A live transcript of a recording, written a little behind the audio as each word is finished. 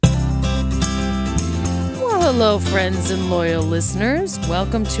Hello, friends and loyal listeners.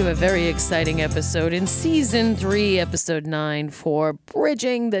 Welcome to a very exciting episode in Season 3, Episode 9 for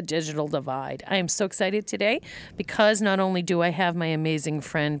Bridging the Digital Divide. I am so excited today because not only do I have my amazing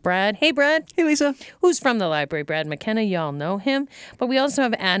friend Brad. Hey, Brad. Hey, Lisa. Who's from the library, Brad McKenna. Y'all know him. But we also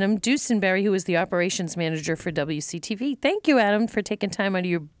have Adam Dusenberry, who is the operations manager for WCTV. Thank you, Adam, for taking time out of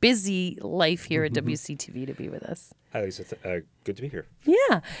your busy life here at WCTV to be with us. Hi, Lisa. Good to be here.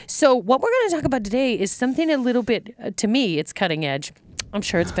 Yeah. So what we're going to talk about today is something a little bit, to me, it's cutting edge. I'm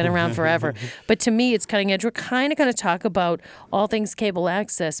sure it's been around forever. But to me, it's cutting edge. We're kind of going to talk about all things cable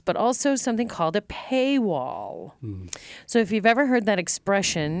access, but also something called a paywall. So if you've ever heard that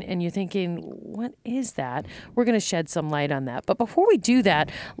expression and you're thinking, what is that? We're going to shed some light on that. But before we do that,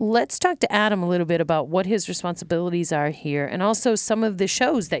 let's talk to Adam a little bit about what his responsibilities are here and also some of the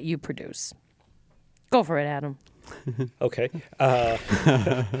shows that you produce. Go for it, Adam. Okay. I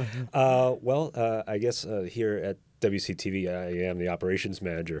guess here at WCTV, I am the operations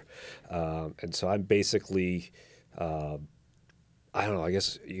manager. And so I'm basically, I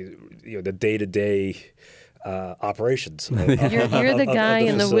guess, the day-to-day operations. You're the guy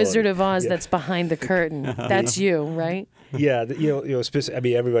in the Wizard of Oz Yeah. that's behind the curtain. That's you, right? Yeah,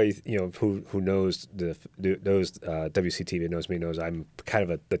 everybody who knows WCTV knows me knows I'm kind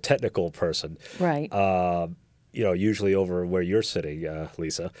of the technical person. Right. Usually over where you're sitting,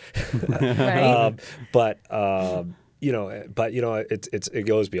 Lisa. Right. It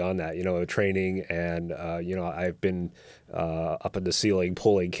goes beyond that. Training and I've been up in the ceiling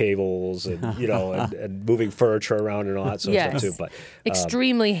pulling cables and and moving furniture around and all that sort of stuff too. But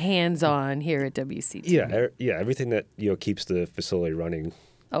extremely hands-on here at WCTV. Yeah, everything that keeps the facility running.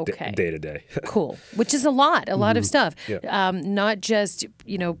 Okay. Day to day. Cool. Which is a lot of stuff. Yeah. Not just,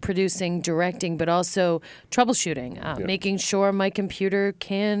 producing, directing, but also troubleshooting, making sure my computer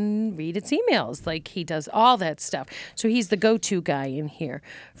can read its emails. Like he does all that stuff. So he's the go-to guy in here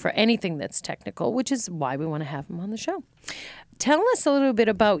for anything that's technical, which is why we want to have him on the show. Tell us a little bit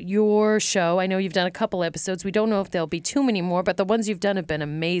about your show. I know you've done a couple episodes. We don't know if there'll be too many more, but the ones you've done have been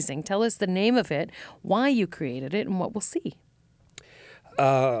amazing. Tell us the name of it, why you created it, and what we'll see.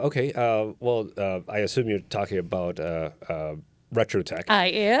 Okay. I assume you're talking about RetroTech. I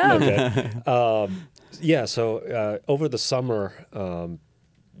am. Okay. So over the summer, our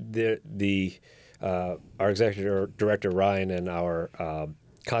executive director Ryan and our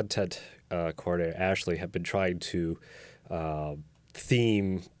content coordinator Ashley have been trying to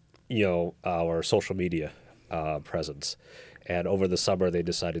theme, our social media presence, and over the summer they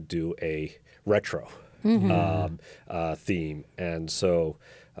decided to do a retro. Theme. And so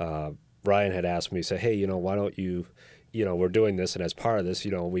Ryan had asked me, say, hey, why don't you, we're doing this, and as part of this,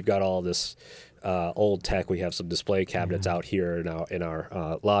 we've got all this old tech. We have some display cabinets out here in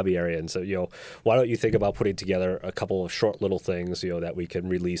our lobby area, and so why don't you think about putting together a couple of short little things that we can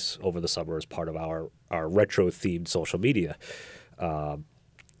release over the summer as part of our retro themed social media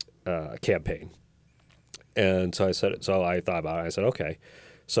campaign. And so I thought about it. I said, okay.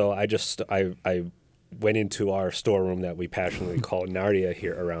 So I went into our storeroom that we passionately call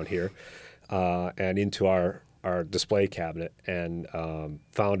Narnia around here, and into our display cabinet, and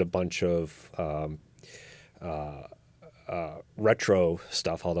found a bunch of retro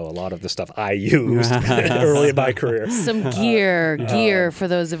stuff, although a lot of the stuff I used early in my career. Some gear for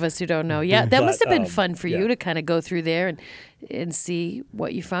those of us who don't know. Yeah, that must have been fun for you to kind of go through there and see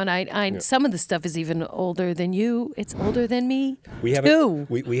what you found. Some of the stuff is even older than you. It's older than me too.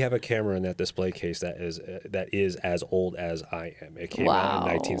 We have a camera in that display case that is as old as I am. It came out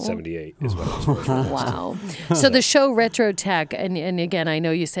in 1978 is when it was first released. Wow. So the show RetroTech, and again, I know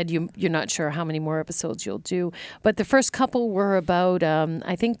you said you're not sure how many more episodes you'll do, but the first couple were about,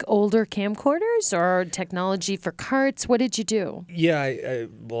 I think, older camcorders or technology for carts. What did you do? Yeah, I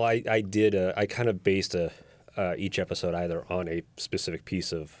did. I kind of based each episode either on a specific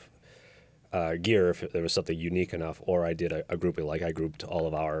piece of gear, if there was something unique enough, or I did a grouping, like I grouped all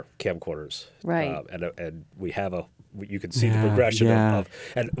of our camcorders. Right. And we have you can see the progression of,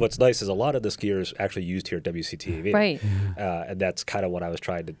 and what's nice is a lot of this gear is actually used here at WCTV. Right. And that's kind of what I was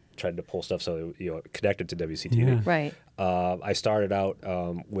trying to pull stuff so connected to WCTV. Right. I started out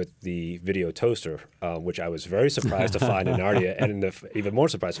with the video toaster, which I was very surprised to find in Narnia, and even more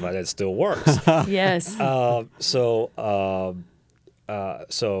surprised to find that it still works. Yes.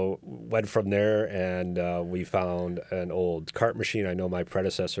 so went from there, and we found an old cart machine. I know my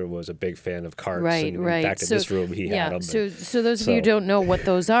predecessor was a big fan of carts. Right, and right. In fact, in this room, he had them. So those of you who don't know what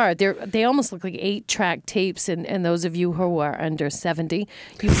those are, they almost look like 8-track tapes, and those of you who are under 70,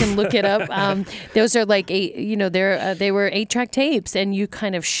 you can look it up. Those are like they were 8-track tapes, and you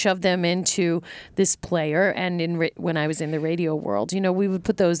kind of shove them into this player. And when I was in the radio world, we would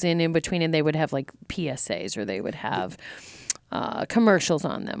put those in between, and they would have like PSAs, or they would have commercials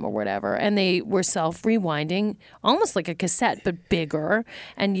on them or whatever, and they were self-rewinding, almost like a cassette but bigger,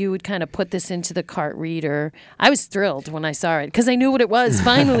 and you would kind of put this into the cart reader. I was thrilled when I saw it because I knew what it was.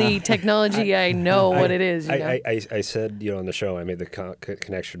 Finally, technology, I know what it is. I said, on the show, I made the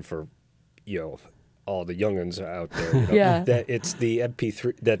connection for, all the youngins out there, that it's the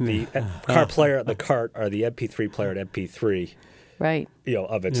MP3, that the cart player at the cart are the MP3 player at MP3. Right.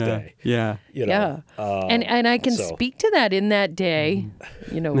 Of its day. Yeah. And I can speak to that in that day,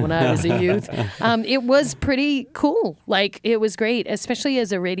 when I was a youth. It was pretty cool. Like, it was great, especially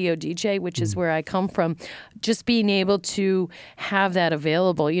as a radio DJ, which is where I come from. Just being able to have that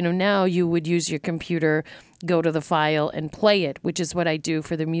available. Now you would use your computer, go to the file and play it, which is what I do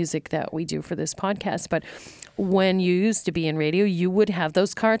for the music that we do for this podcast. But when you used to be in radio, you would have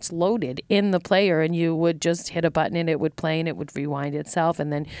those carts loaded in the player, and you would just hit a button and it would play and it would rewind itself,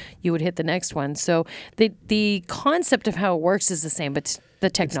 and then you would hit the next one. So the concept of how it works is the same, but the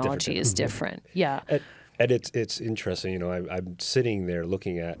technology is different. Yeah. And it's interesting. I'm sitting there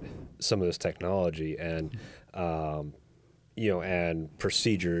looking at some of this technology and and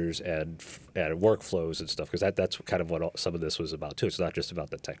procedures and workflows and stuff, because that's kind of what some of this was about too. It's not just about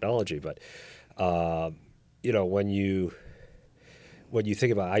the technology, but when you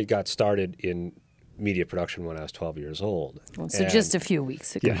think about, I got started in media production when I was 12 years old. So just a few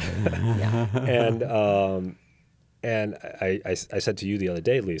weeks ago. Yeah. And I said to you the other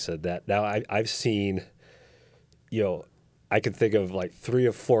day, Lisa, that now I've seen, I can think of like 3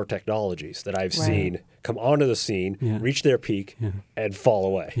 or 4 technologies that I've seen come onto the scene, reach their peak, and fall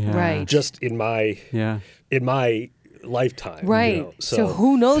away. Yeah. Right. Just in my lifetime. Right. So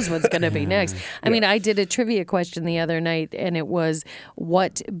who knows what's going to be next? I mean, I did a trivia question the other night, and it was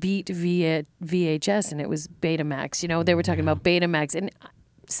what beat VHS, and it was Betamax. They were talking about Betamax, and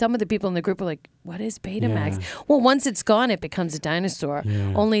some of the people in the group were like, what is Betamax? Yeah. Well, once it's gone, it becomes a dinosaur.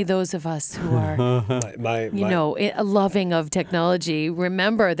 Yeah. Only those of us who are, loving of technology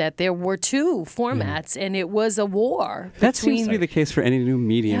remember that there were 2 formats, and it was a war. That seems to be the case for any new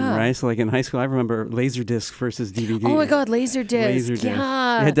medium, right? So like in high school, I remember Laserdisc versus DVD. Oh my God, Laserdisc.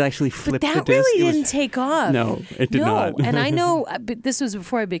 Yeah. You had to actually flip the disc. But that really didn't take off. No, it did not. And I know, but this was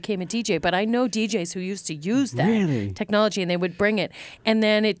before I became a DJ, but I know DJs who used to use that technology, and they would bring it, and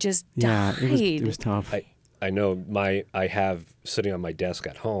then it just died. It was tough. I know I have sitting on my desk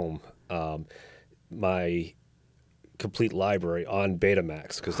at home my complete library on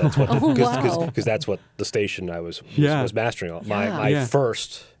Betamax, because that's what because that's what the station I was mastering on. My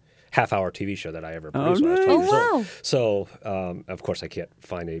first half-hour TV show that I ever produced when I was 12 years old. So of course I can't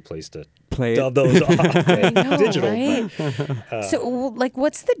find any place to play dub those off digital. Right? So like,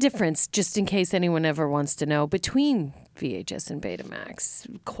 what's the difference, just in case anyone ever wants to know, between VHS and Betamax?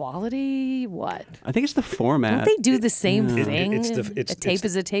 Quality? What? I think it's the format. Don't they do the same thing? A tape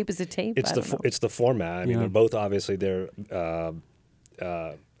is a tape is a tape. It's the format. I mean, they're both obviously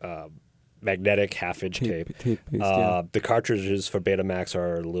magnetic half-inch tape. The cartridges for Betamax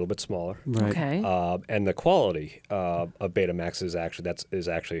are a little bit smaller. Right. Okay. And the quality of Betamax is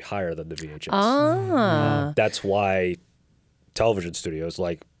actually higher than the VHS. That's why television studios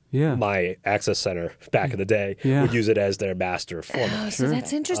like my Access Center back in the day would use it as their master format. Oh, so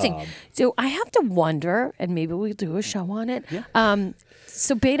that's interesting. So I have to wonder, and maybe we'll do a show on it. Yeah.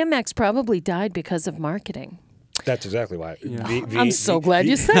 So Betamax probably died because of marketing. That's exactly why. Yeah. I'm so glad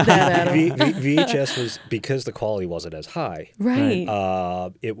you said that, Adam. VHS was, because the quality wasn't as high. Right.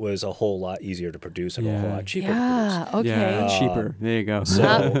 It was a whole lot easier to produce and a whole lot cheaper to produce. Okay. Yeah, cheaper. There you go.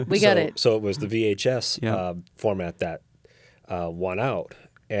 We got it. So it was the VHS format that won out.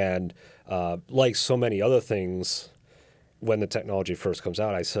 And like so many other things, when the technology first comes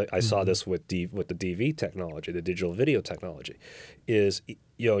out, I saw this with the DV technology, the digital video technology, is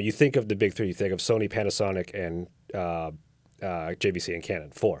you think of the big 3, you think of Sony, Panasonic, and JVC and Canon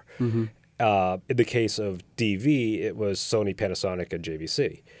 4. Mm-hmm. In the case of DV, it was Sony, Panasonic, and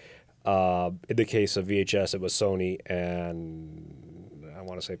JVC. In the case of VHS, it was Sony and I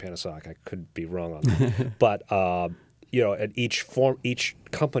want to say Panasonic. I could be wrong on that, but at each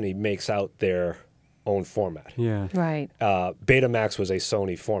company makes out their own format. Yeah. Right. Betamax was a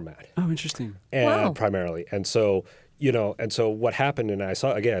Sony format. Oh, interesting. And primarily. And so, and so what happened, and I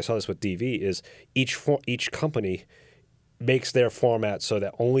saw this with DV, is each company makes their format so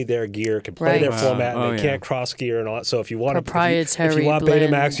that only their gear can play Right. their format, and Oh, they yeah. can't cross gear and all that. So if you want Proprietary if you want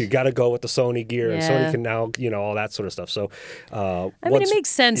blend. Betamax, you got to go with the Sony gear, and Yeah. Sony can now, all that sort of stuff. So, I mean, it makes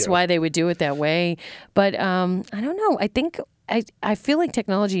sense why they would do it that way, but I don't know. I think I feel like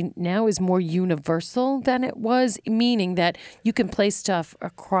technology now is more universal than it was, meaning that you can play stuff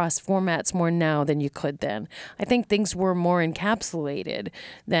across formats more now than you could then. I think things were more encapsulated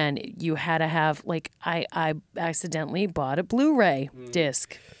than you had to have. Like I accidentally bought a Blu-ray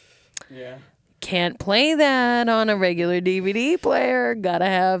disc. Yeah. Can't play that on a regular DVD player. Gotta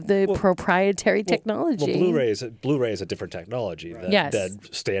have the proprietary technology. Well, Blu-ray is a different technology Yes. than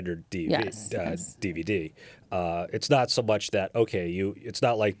standard Yes. DVD. It's not so much that it's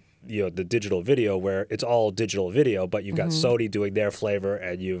not like the digital video where it's all digital video, but you've got Sony doing their flavor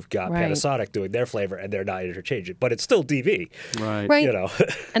and you've got Right. Panasonic doing their flavor, and they're not interchanging, but it's still DV. Right. Right.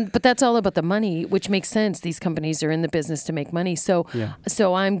 But that's all about the money, which makes sense. These companies are in the business to make money. So, Yeah.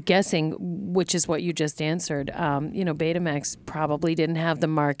 so I'm guessing, which is what you just answered. Betamax probably didn't have the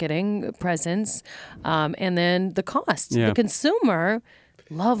marketing presence, and then the cost. Yeah. The consumer,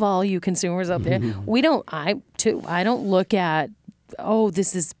 love all you consumers out there. I don't look at,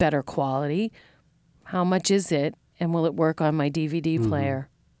 this is better quality. How much is it, and will it work on my DVD player?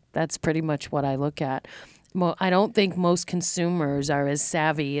 That's pretty much what I look at. I don't think most consumers are as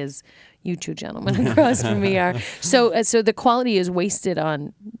savvy as you two gentlemen across from me are. So the quality is wasted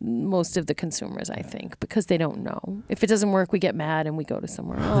on most of the consumers, I think, because they don't know. If it doesn't work, we get mad and we go to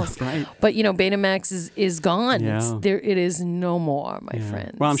somewhere else. Right. But Betamax is gone. Yeah. It is no more, my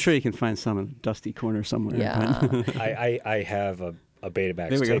friends. Well, I'm sure you can find some in a dusty corner somewhere. Yeah. I have a Betamax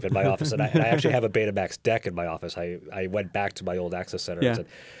There we go. tape in my office, and I actually have a Betamax deck in my office. I went back to my old Access Center Yeah. and said,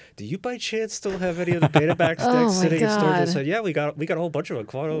 "Do you by chance still have any of the Betamax decks Oh, my sitting in storage?" God. They said, "Yeah, we got a whole bunch of them.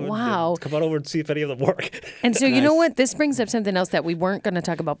 Come on over, Wow. come on over and see if any of them work." And so, you know Nice. what? This brings up something else that we weren't going to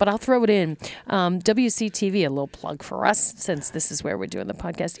talk about, but I'll throw it in. WCTV, a little plug for us, since this is where we're doing the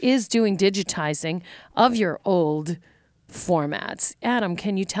podcast, is doing digitizing of your old formats. Adam,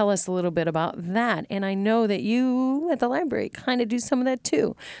 can you tell us a little bit about that? And I know that you at the library kind of do some of that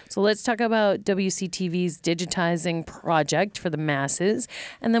too. So let's talk about WCTV's digitizing project for the masses,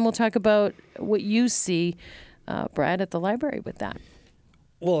 and then we'll talk about what you see, Brad, at the library with that.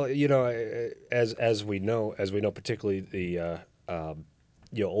 Well, as we know, particularly the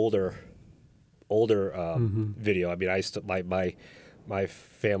older video. I mean, my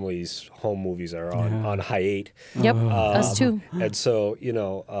family's home movies are on hiatus. Yep, us too. And so,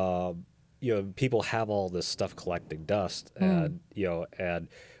 people have all this stuff collecting dust, and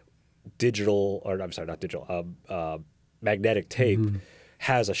magnetic tape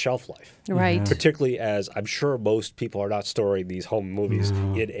has a shelf life. Right. Particularly as I'm sure most people are not storing these home movies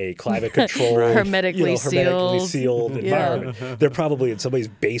in a climate controlled, Hermetically sealed Yeah. environment. They're probably in somebody's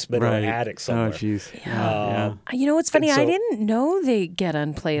basement or attic somewhere. Oh, jeez. Yeah. You know what's funny? And so- I didn't know they get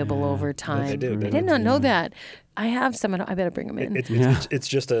unplayable over time. They do. I did not know that. I have some. I better bring them in. It's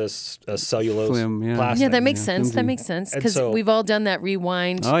just a cellulose Film, yeah. plastic. Yeah, that makes sense. That flimsy. makes sense And because so- we've all done that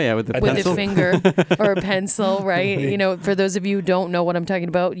rewind Oh, yeah, with the with pencil. a finger or a pencil, right? For those of you who don't know what I'm talking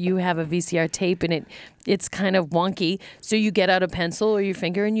about, you have a VCR tape and it's kind of wonky. So you get out a pencil or your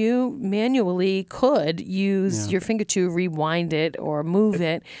finger and you manually could use your finger to rewind it or move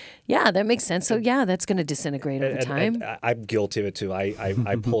it. Yeah, that makes sense. So yeah, that's going to disintegrate over time. And I'm guilty of it too.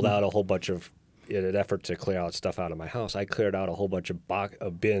 I pulled out a whole bunch of, in an effort to clear out stuff out of my house, I cleared out a whole bunch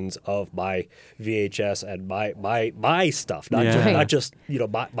of bins of my VHS and my stuff, not just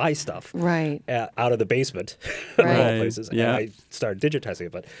my stuff, Right. Out of the basement, Right. of all places. Yeah. And I started digitizing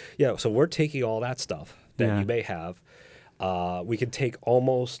it. But so we're taking all that stuff that Yeah. you may have. We can take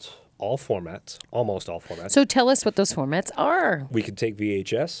almost all formats. So tell us what those formats are. We can take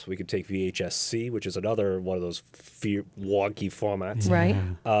VHS. We can take VHS-C, which is another one of those wonky formats. Right.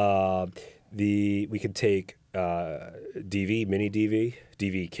 We could take DV, mini DV,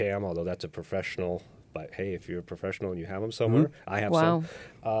 DV cam, although that's a professional. But hey, if you're a professional and you have them somewhere, I have Wow.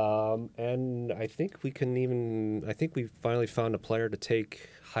 some. And I think we finally found a player to take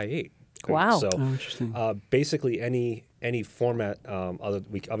Hi8. Wow. So Oh, interesting. basically any format.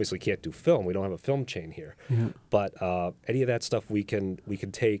 We obviously can't do film. We don't have a film chain here. Yeah. But any of that stuff we can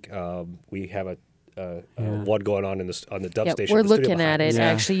take. We have a one going on on the dub Yeah, station. we're in the studio looking at behind it. us. Yeah.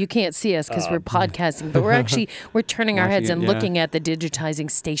 Actually, you can't see us because we're podcasting, but we're turning our Watching heads it, and yeah. looking at the digitizing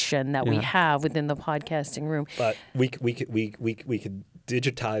station that we Yeah. have within the podcasting room. But we could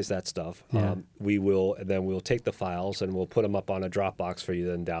digitize that stuff. Yeah. We'll take the files and we'll put them up on a Dropbox for you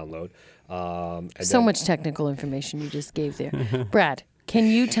to then download. Much technical information you just gave there. Brad, can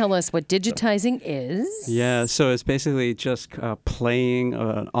you tell us what digitizing is? Yeah, so it's basically just playing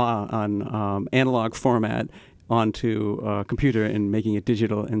on analog format onto a computer and making it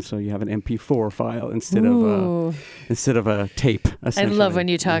digital, and so you have an MP4 file instead of a tape. I love when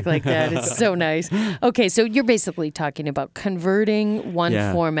you talk like that. It's so nice. Okay, so you're basically talking about converting one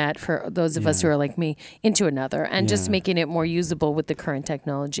format for those of us who are like me into another, and just making it more usable with the current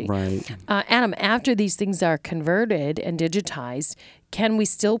technology. Right. Adam, after these things are converted and digitized, can we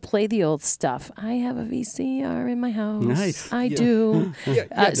still play the old stuff? I have a VCR in my house. Nice. I do.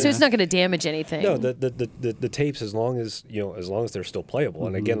 So it's not going to damage anything. No, the tapes, as long as they're still playable.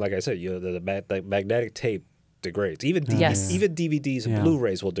 And again, like I said, the magnetic tape degrades. Even DVDs and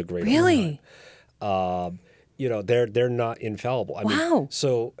Blu-rays will degrade. Really? They're not infallible. I mean,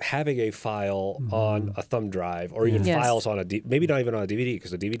 so having a file on a thumb drive, or even files on maybe not even on a DVD,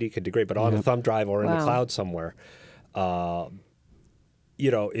 because the DVD could degrade, but on a thumb drive or in the cloud somewhere.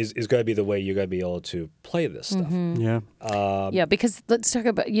 Is going to be the way you're going to be able to play this stuff. Yeah. Because let's talk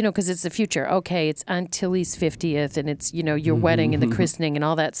about, because it's the future. Okay, it's Aunt Tilly's 50th, and it's, your wedding and the christening and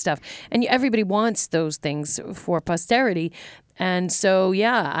all that stuff. And everybody wants those things for posterity. And so,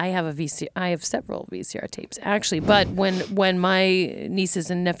 I have several VCR tapes, actually. But when my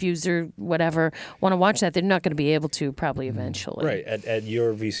nieces and nephews or whatever want to watch that, they're not going to be able to probably eventually. Right. And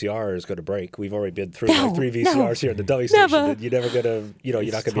your VCR is going to break. We've already been through 3 VCRs here at the W station. That you're never going to, you're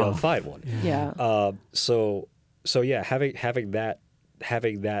not going to be able to find one. Yeah. Having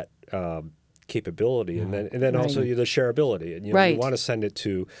that capability, and then also the shareability, and you want to send it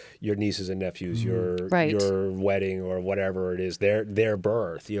to your nieces and nephews, your wedding or whatever it is, their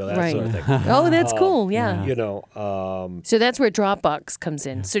birth, that sort of thing. Oh, that's cool. So that's where Dropbox comes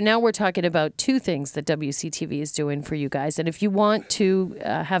in. So now we're talking about 2 things that WCTV is doing for you guys, and if you want to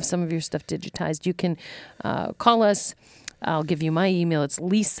have some of your stuff digitized, you can call us. I'll give you my email. It's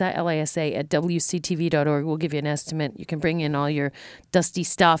Lisa, Lisa, at WCTV.org. We'll give you an estimate. You can bring in all your dusty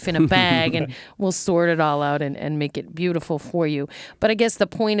stuff in a bag, and we'll sort it all out and make it beautiful for you. But I guess the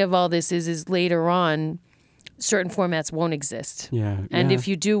point of all this is later on, certain formats won't exist. And if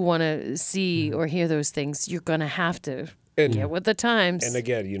you do want to see or hear those things, you're going to have to get with the times. And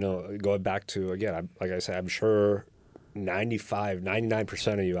again, going back to, like I said, I'm sure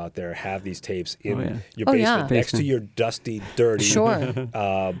 99% of you out there have these tapes in your basement, next to your dusty, dirty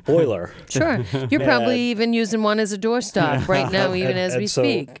boiler. Sure. You're probably even using one as a doorstop right now, even as we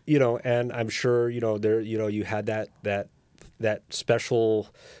speak. And I'm sure, you had that special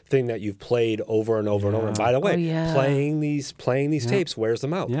thing that you've played over and over and over. And by the way, playing these tapes wears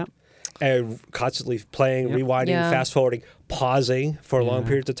them out. And constantly playing, rewinding, fast forwarding, pausing for long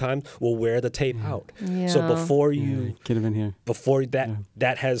periods of time will wear the tape out. So before you get them in here, before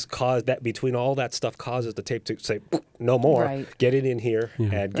that has caused that, between all that stuff causes the tape to say no more. Get it in here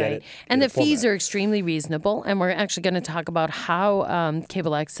and get it. And the fees are extremely reasonable. And we're actually going to talk about how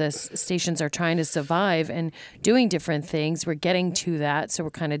cable access stations are trying to survive and doing different things. We're getting to that, so we're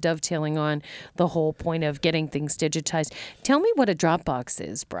kind of dovetailing on the whole point of getting things digitized. Tell me what a Dropbox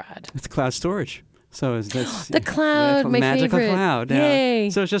is, Brad. It's cloud storage. So it's the cloud, my magical favorite. Cloud. Yay.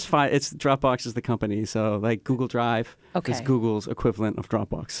 So it's just fine. Dropbox is the company. So like Google Drive is Google's equivalent of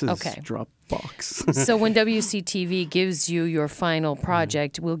Dropbox. Dropbox. So when WCTV gives you your final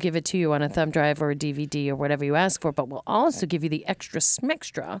project, we'll give it to you on a thumb drive or a DVD or whatever you ask for, but we'll also give you the extra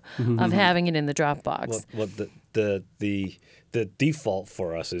smextra of having it in the Dropbox. Well, the default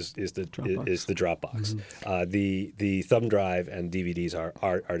for us is the Dropbox. The thumb drive and DVDs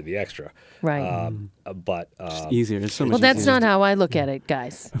are the extra. Right. But it's easier. It's so much well, that's easier. not how I look at it,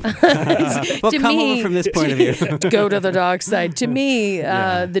 guys. Well, come over from this point of view. Go to the dark side. To me,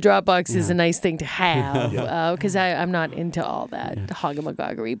 the Dropbox is a nice thing to have because I'm not into all that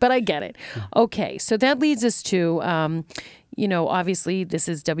hogamagoggery, but I get it. Okay, so that leads us to obviously this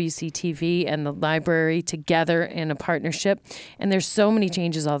is WCTV and the library together in a partnership, and there's so many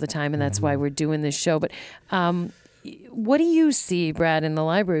changes all the time, and that's why we're doing this show. But what do you see, Brad, in the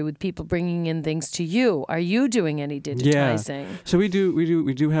library with people bringing in things to you? Are you doing any digitizing? Yeah. So we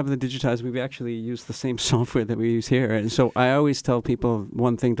do have the digitized. We actually use the same software that we use here. And so I always tell people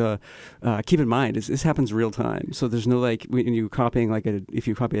one thing to keep in mind is this happens real time. So there's no when you copying if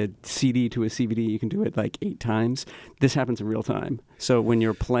you copy a CD to a CVD, you can do it 8 times. This happens in real time. So when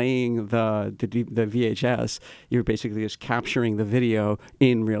you're playing the VHS, you're basically just capturing the video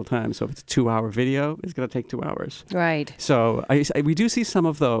in real time. So if it's a 2-hour video, it's going to take 2 hours. Right. So we do see some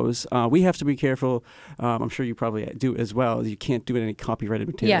of those. We have to be careful. I'm sure you probably do as well. You can't do any copyrighted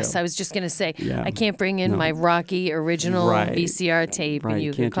material. Yes, I was just going to say, Yeah. I can't bring in No. my Rocky original Right. VCR tape Right, and you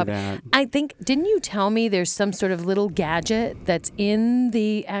you can can't do copy. that. I think, didn't you tell me there's some sort of little gadget that's in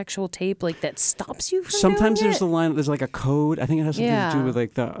the actual tape, like that stops you from Sometimes doing there's it? a line. There's like a code. I think it has something to do Yeah. with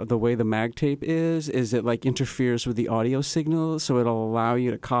like the way the mag tape is. Is it like interferes with the audio signal, so it'll allow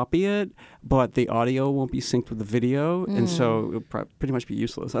you to copy it, but the audio won't be synced with the video, and so it'll pretty much be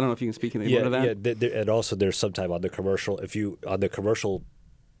useless. I don't know if you can speak anything more to that. And also there's sometime on the commercial, on the commercial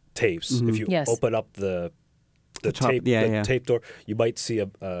tapes, if you Yes. open up the top- tape, yeah, the yeah. tape door, you might see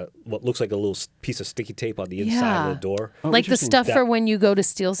what looks like a little piece of sticky tape on the inside of the door. Oh, Like the interesting. stuff That- for when you go to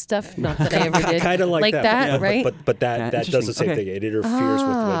steal stuff. Not that I ever did. Kind of like that, that, right? But that Yeah, does the interesting. same Okay. thing. It interferes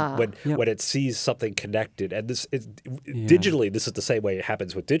Ah. with Yep. when it sees something connected, and digitally, this is the same way it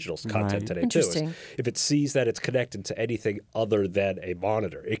happens with digital content Right. today Interesting. too. If it sees that it's connected to anything other than a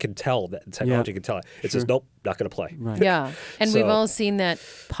monitor, it can tell that technology can tell it. It says, "Nope, not going to play." Right. Yeah, and we've So- all seen that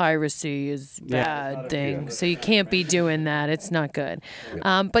piracy is bad thing, so you can't be doing that. It's not good.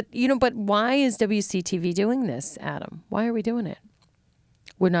 But why is WCTV doing this, Adam? Why are we doing it?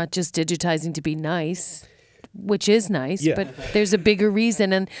 We're not just digitizing to be nice, which is nice, Yeah. but there's a bigger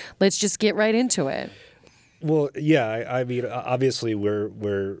reason, and let's just get right into it. Well, yeah. I mean, obviously,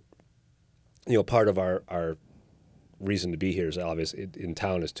 we're part of our reason to be here is obvious in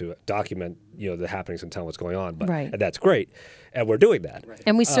town is to document the happenings in town, what's going on. But Right. and that's great, and we're doing that.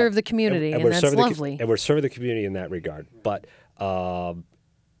 And we serve the community, and we're that's serving lovely. and we're serving the community in that regard. But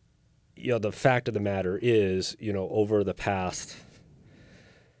the fact of the matter is, over the past,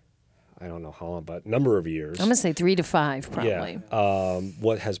 I don't know how long, but number of years. I'm gonna say 3 to 5, probably. Yeah.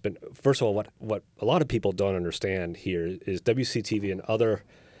 What has been, first of all, what a lot of people don't understand here is WCTV and other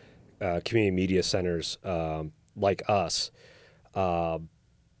community media centers like us are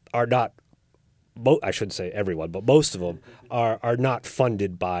not, I shouldn't say everyone, but most of them are not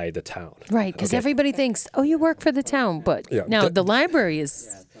funded by the town. Right, because Okay. everybody thinks, oh, you work for the town, but Yeah, now the library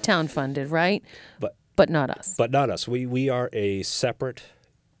is town funded, right? But not us. But not us. We are a separate,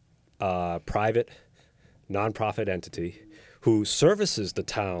 private, nonprofit entity who services the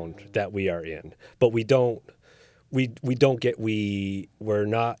town that we are in. But we don't. We're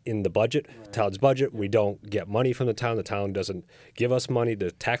not in the budget, town's budget. We don't get money from the town. The town doesn't give us money.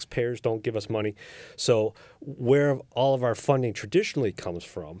 The taxpayers don't give us money. So where all of our funding traditionally comes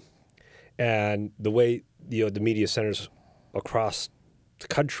from, and the way the media centers across the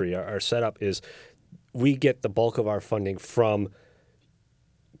country are set up is, we get the bulk of our funding from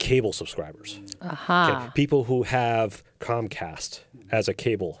cable subscribers. Aha. Okay, people who have Comcast as a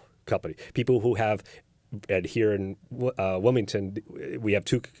cable company, people who have, and here in Wilmington, we have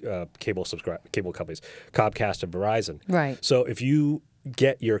two cable companies, Comcast and Verizon. Right. So if you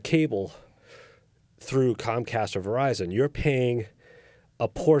get your cable through Comcast or Verizon, you're paying a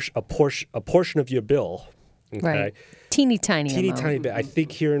portion of your bill. Okay? Right. Teeny tiny amount. Tiny bit. I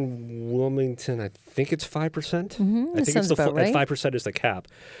think here in Wilmington, I think it's 5%. I think sounds it's about right. 5% is the cap.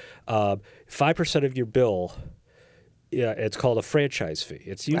 5% of your bill, yeah, it's called a franchise fee.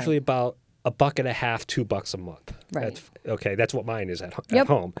 It's usually about $1.50, $2 a month. Right. That's what mine is at Yep.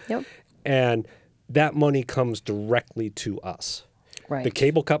 home. Yep. And that money comes directly to us. Right. The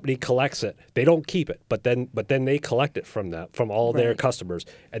cable company collects it. They don't keep it, but then they collect it from all their Right. customers,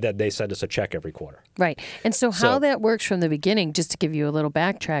 and then they send us a check every quarter. Right. And so how So- that works from the beginning, just to give you a little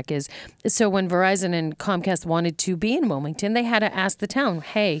backtrack, is so when Verizon and Comcast wanted to be in Wilmington, they had to ask the town,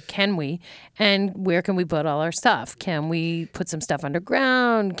 hey, can we? And where can we put all our stuff? Can we put some stuff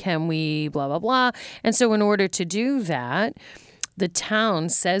underground? Can we blah, blah, blah? And so in order to do that, the town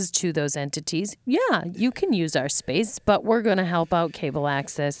says to those entities, yeah, you can use our space, but we're going to help out cable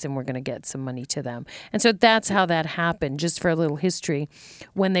access and we're going to get some money to them. And so that's how that happened. Just for a little history,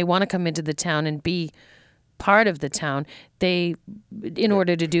 when they want to come into the town and be part of the town, they, in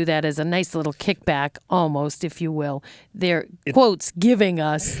order to do that as a nice little kickback, almost, if you will, they're, quotes, giving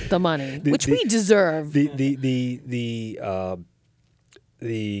us the money, which we deserve.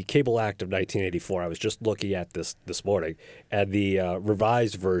 The Cable Act of 1984, I was just looking at this morning, and the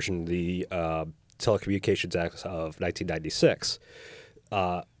revised version, the Telecommunications Act of 1996,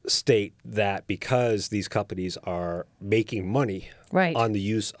 state that because these companies are making money Right. on the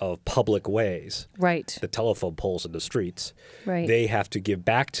use of public ways, Right. the telephone poles in the streets, Right. they have to give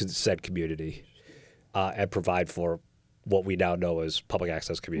back to the said community and provide for what we now know as public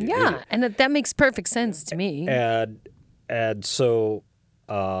access community Yeah, media. and that makes perfect sense to me. And so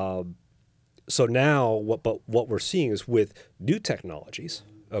now what we're seeing is with new technologies,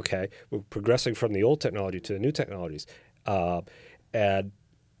 Okay, we're progressing from the old technology to the new technologies, and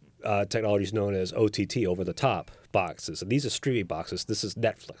technologies known as OTT, over the top boxes. And these are streaming boxes. This is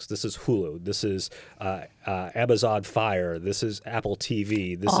Netflix. This is Hulu. This is Amazon Fire. This is Apple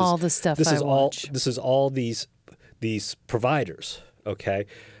TV. This All is the stuff This I is all. watch. This is all these providers. Okay.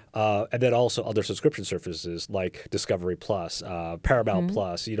 And then also other subscription services like Discovery Plus, Paramount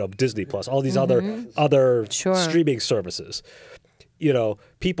Plus, Disney Plus, all these other Sure. streaming services.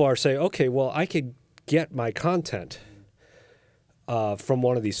 People are saying, okay, well, I could get my content from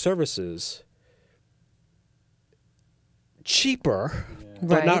one of these services cheaper,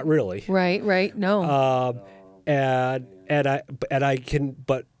 but Right. not really. Right. No. And I can,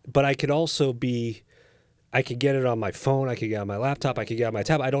 but I can also be. I could get it on my phone. I could get it on my laptop. I could get it on my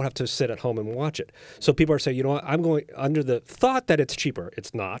tablet. I don't have to sit at home and watch it. So people are saying, you know what? I'm going under the thought that it's cheaper.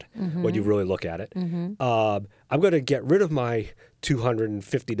 It's not when you really look at it. I'm going to get rid of my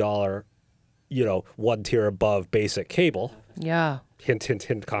 $250, one tier above basic cable. Yeah. Hint, hint,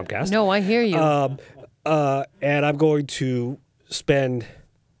 hint. Comcast. No, I hear you. And I'm going to spend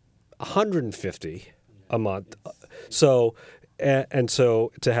 $150 a month. So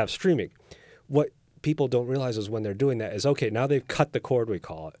to have streaming, what people don't realize is when they're doing that is, okay, now they've cut the cord, we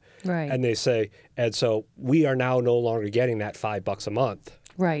call it. Right. And they say, and so we are now no longer getting that $5 a month,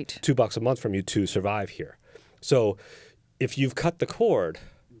 Right. $2 a month from you to survive here. So if you've cut the cord,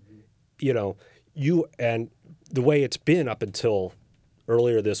 and the way it's been up until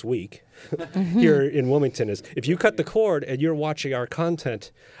earlier this week here in Wilmington is, if you cut the cord and you're watching our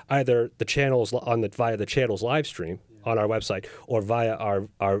content, either the channels via the channel's live stream on our website or via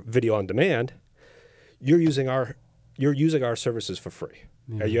our video on demand, you're using our services for free.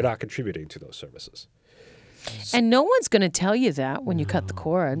 And you're not contributing to those services. And no one's going to tell you that when you cut the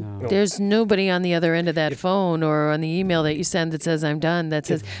cord. No. There's nobody on the other end of that phone or on the email that you send that says, I'm done, that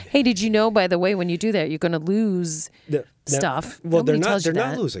says, hey, did you know, by the way, when you do that, you're going to lose stuff. Well, Nobody they're tells you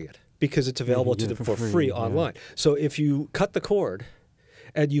not that. losing it because it's available to them for free online. So if you cut the cord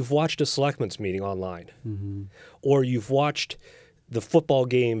and you've watched a selectmen's meeting online, or you've watched the football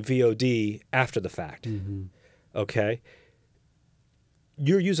game VOD after the fact, okay,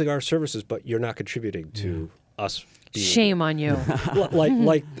 you're using our services, but you're not contributing to us. Shame on you.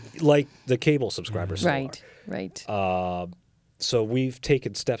 like the cable subscribers. Right. So we've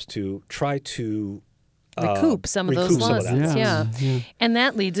taken steps to try to Recoup some of those recoup some of losses. that. Yeah. And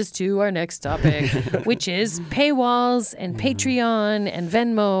that leads us to our next topic, which is paywalls and Patreon and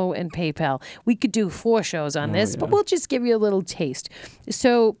Venmo and PayPal. We could do 4 shows on this, but we'll just give you a little taste.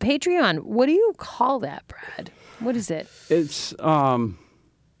 So Patreon, what do you call that, Brad? What is it? It's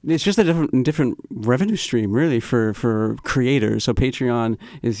just a different revenue stream, really, for creators. So Patreon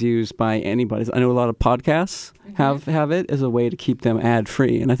is used by anybody. I know a lot of podcasts have it as a way to keep them ad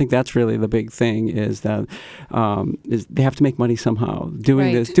free, and I think that's really the big thing. Is that is they have to make money somehow.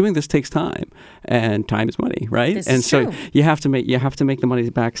 Doing this takes time, and time is money, right? This is true. you have to make the money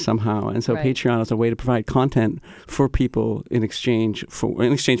back somehow. And so Patreon is a way to provide content for people in exchange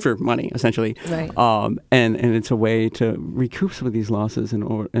for money, essentially. Right. And it's a way to recoup some of these losses in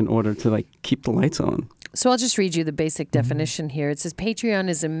order to keep the lights on. So I'll just read you the basic definition here. It says Patreon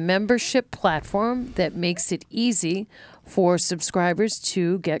is a membership platform that makes it easy for subscribers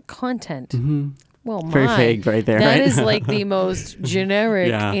to get content. Well, Very vague right there, That right? is like the most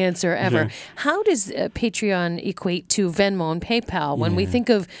generic answer ever. Sure. How does Patreon equate to Venmo and PayPal when we think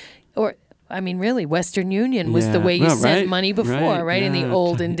of, really, Western Union was the way you sent money before, right? In the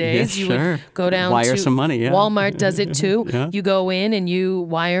olden days, you would go down wire to some money. Yeah. Walmart does it too. Yeah. You go in and you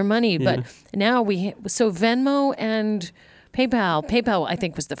wire money, but now so Venmo and PayPal I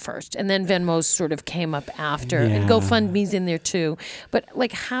think was the first, and then Venmo sort of came up after, and GoFundMe's in there too. But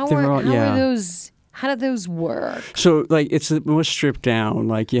how do those work? So it's more stripped down.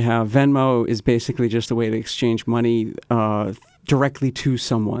 You have Venmo is basically just a way to exchange money directly to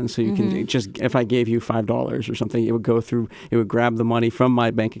someone. So you can just, if I gave you $5 or something, it would grab the money from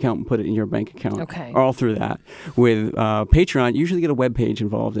my bank account and put it in your bank account. Okay. All through that. With Patreon, you usually get a web page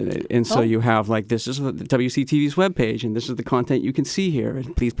involved in it. And so you have this is the WCTV's web page, and this is the content you can see here,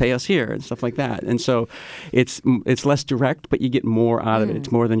 and please pay us here, and stuff like that. And so it's less direct, but you get more out of it.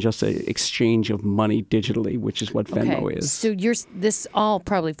 It's more than just an exchange of money digitally, which is what Venmo is. So this all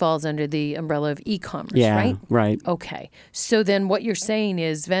probably falls under the umbrella of e-commerce, right? Right. Okay. So then what you're saying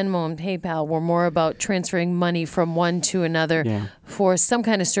is Venmo and PayPal were more about transferring money from one to another for some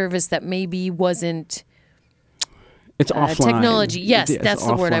kind of service that maybe wasn't It's offline. technology. Yes, It's that's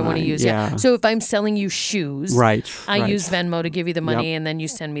the word I want to offline, use. Yeah. So if I'm selling you shoes, Right. I right. use Venmo to give you the money, Yep. and then you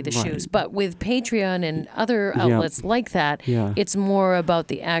send me the Right. shoes. But with Patreon and other outlets like that, Yeah. it's more about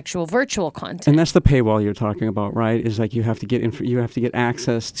the actual virtual content. And that's the paywall you're talking about, right? Is like you have to get you have to get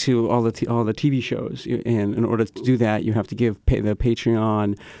access to all the TV shows, and in order to do that, you have to give the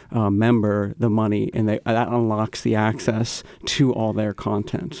Patreon member the money, and that unlocks the access to all their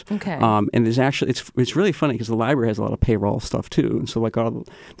content. Okay. And there's actually it's really funny because the library has a lot of payroll stuff too, and so like all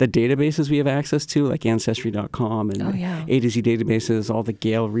the databases we have access to, like Ancestry.com and A to Z databases, all the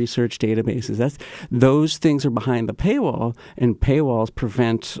Gale research databases. Those things are behind the paywall, and paywalls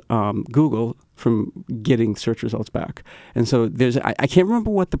prevent Google from getting search results back. And so I can't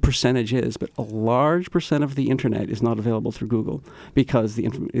remember what the percentage is, but a large percent of the internet is not available through Google because the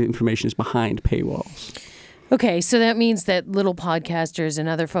information is behind paywalls. Okay, so that means that little podcasters and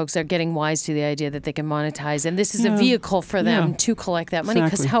other folks are getting wise to the idea that they can monetize, and this is a vehicle for them to collect that money,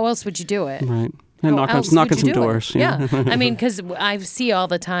 because how else would you do it? Right. And How knock on else some would you do it? doors. Yeah. I mean, because I see all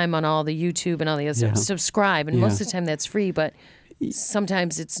the time on all the YouTube and all the other stuff, subscribe, and most of the time that's free, but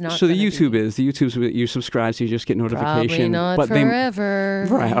sometimes it's not. So the YouTube's you subscribe, so you just get notification. Probably not but forever.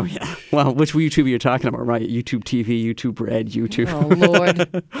 Right. Oh yeah. Well, which YouTube are you talking about? Right. YouTube TV, YouTube Red, YouTube. Oh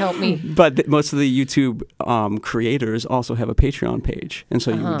Lord, help me. But most of the YouTube creators also have a Patreon page, and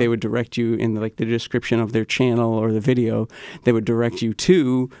so they would direct you in the description of their channel or the video. They would direct you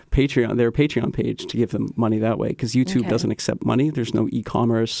to Patreon, their Patreon page, to give them money that way, because YouTube doesn't accept money. There's no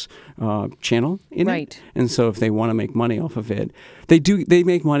e-commerce channel in it, and so if they want to make money off of it, they do. They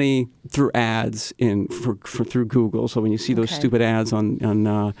make money through ads through Google. So when you see those stupid ads on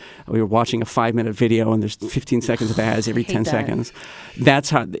you're watching a 5-minute video and there's 15 seconds of ads every 10 seconds. That's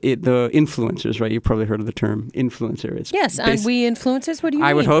how the influencers, right? You've probably heard of the term influencer. Aren't we influencers? What do you mean?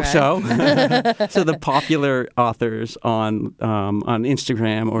 I would hope Brad? so. So the popular authors on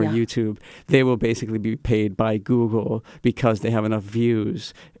Instagram or YouTube, they will basically be paid by Google because they have enough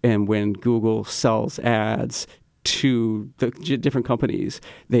views. And when Google sells ads to the different companies,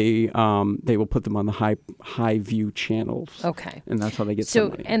 they will put them on the high view channels. Okay. And that's how they get some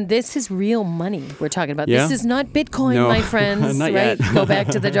money. And this is real money we're talking about. Yeah. This is not Bitcoin, No. my friends. Not right? yet. Go back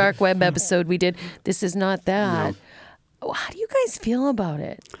to the dark web episode we did. This is not that. No. How do you guys feel about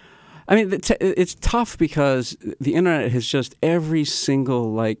it? I mean, it's tough because the internet has just every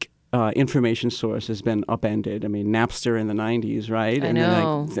single information source has been upended. I mean, Napster in the 90s, right? I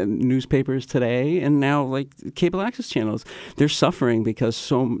know. The newspapers today, and now cable access channels, they're suffering because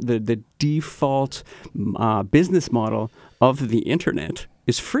the default business model of the internet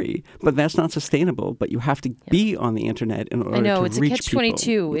is free, but that's not sustainable. But you have to be on the internet in order to reach people. I know, it's a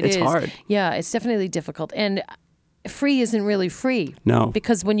catch-22. It's hard. Yeah, it's definitely difficult. And free isn't really free. No.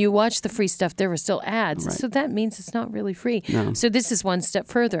 Because when you watch the free stuff, there are still ads. Right. So that means it's not really free. No. So this is one step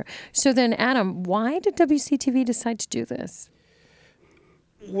further. So then, Adam, why did WCTV decide to do this?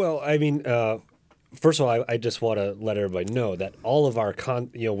 Well, I mean, first of all, I just want to let everybody know that all of our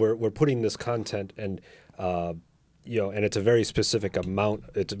we're putting this content and and it's a very specific amount.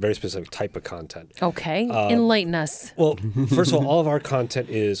 It's a very specific type of content. Okay, enlighten us. Well, first of all of our content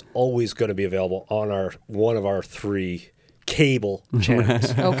is always going to be available on one of our 3 cable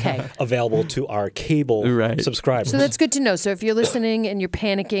channels. Okay. Available to our cable subscribers. So that's good to know. So if you're listening and you're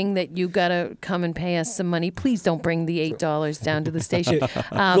panicking that you got to come and pay us some money, please don't bring the $8 down to the station.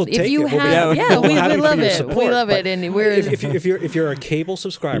 We'll if take you it. have, we love it. Support. We love it, and we're if you're a cable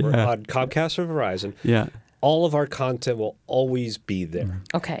subscriber on Comcast or Verizon, all of our content will always be there.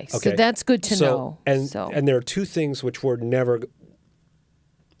 Okay. So that's good to know. And there are 2 things which we're never.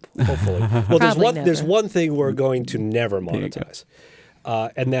 Hopefully, well, there's one thing we're going to never monetize,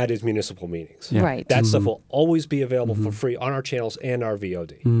 and that is municipal meetings. Yeah. Right. That stuff will always be available for free on our channels and our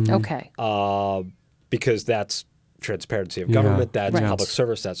VOD. Okay. Because that's transparency of government, that's public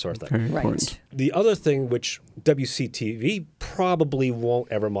service, that sort of thing. Very important. The other thing which WCTV probably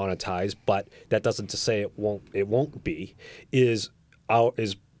won't ever monetize, but that doesn't to say it won't be, is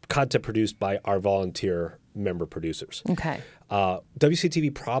content produced by our volunteer member producers. Okay.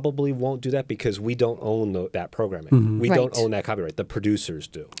 WCTV probably won't do that because we don't own that programming. We don't own that copyright. The producers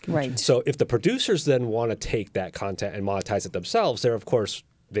do. Right. So if the producers then want to take that content and monetize it themselves, they're of course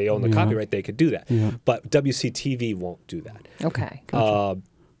they own the copyright. They could do that. Yeah. But WCTV won't do that. Okay.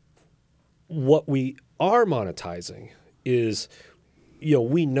 What we are monetizing is,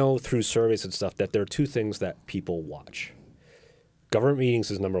 we know through surveys and stuff that there are 2 things that people watch. Government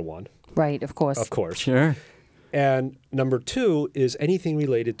meetings is number 1. Right. Of course. Of course. Sure. And number 2 is anything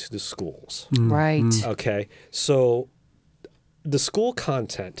related to the schools. Right. Okay. So the school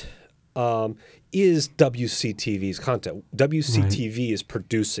content is WCTV's content. WCTV is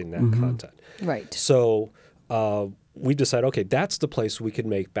producing that content. Right. So we decided, okay, that's the place we can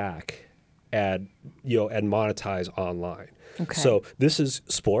make back and monetize online. Okay. So this is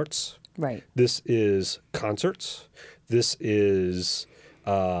sports. Right. This is concerts. This is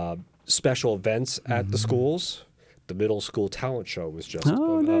special events at the schools. The middle school talent show was just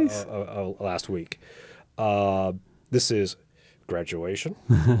nice. last week. This is graduation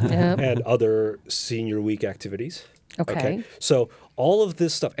Yep. and other senior week activities. Okay. So all of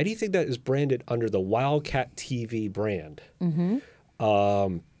this stuff, anything that is branded under the Wildcat TV brand,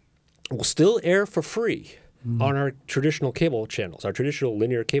 will still air for free on our traditional cable channels, our traditional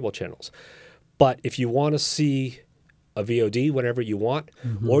linear cable channels. But if you want to see a VOD whenever you want,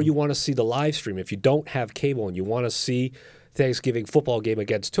 or you want to see the live stream, if you don't have cable and you want to see Thanksgiving football game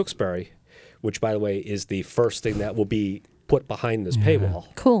against Tewksbury, which, by the way, is the first thing that will be put behind this paywall.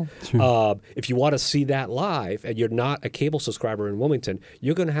 Cool. If you want to see that live and you're not a cable subscriber in Wilmington,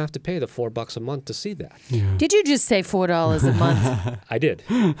 you're going to have to pay the $4 a month to see that. Did you just say $4 a month? I did.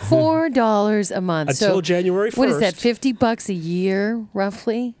 $4 a month. Until so January 1st. What is that? $50 a year,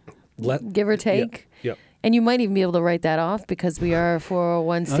 roughly, give or take. Yep. And you might even be able to write that off because we are a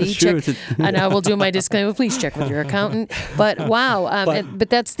 401c. That's true. Check, and I will do my disclaimer. Please check with your accountant. But wow, but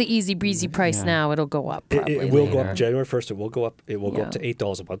that's the easy breezy price now. It'll go up probably It will go later. up January 1st. It will go up. It will go up to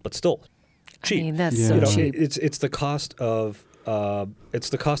 $8 a month, but still cheap. I mean, that's so cheap. It's the cost of your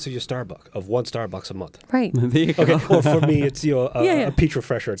Starbucks of one Starbucks a month. Right. There you go. Okay. Or for me, it's a peach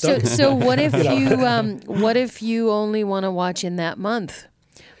refresher. So what if what if you only want to watch in that month?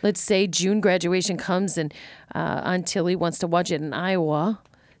 Let's say June graduation comes and Aunt Tilly wants to watch it in Iowa.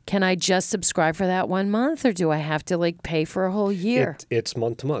 Can I just subscribe for that 1 month, or do I have to pay for a whole year? It's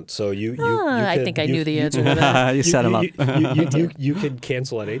month to month. So you I can, think I you, knew the you- answer to that. You set them up. You can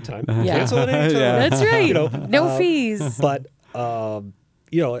cancel at any time. Yeah. Cancel at any time. Yeah. That's right. No fees. But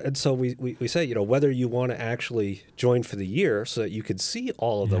and so we say, whether you want to actually join for the year so that you can see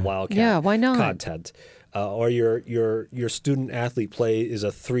all of the Wildcat Yeah, why not? content, or your student athlete is a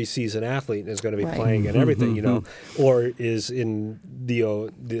 3-season athlete and is going to be Right. playing and everything, or is in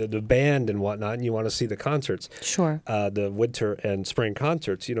the band and whatnot, and you want to see the concerts, Sure. the winter and spring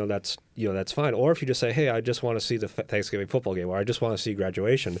concerts, that's fine. Or if you just say, hey, I just want to see the Thanksgiving football game, or I just want to see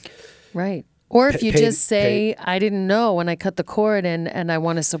graduation. Right. Or if you Pay- just say, I didn't know when I cut the cord and I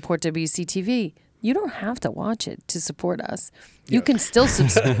want to support WCTV, you don't have to watch it to support us. You can still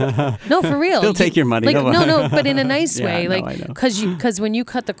subscribe. No, for real. They'll take your money. Don't No, worry. but in a nice Yeah, way. no, I know. Because when you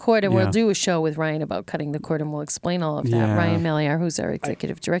cut the cord, and we'll Yeah. do a show with Ryan about cutting the cord, and we'll explain all of that. Yeah. Ryan Meliar, who's our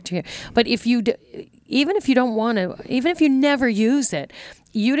executive director here. But if you, even if you don't want to, even if you never use it,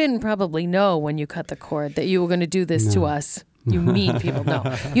 you didn't probably know when you cut the cord that you were going to do this to us. You mean people know.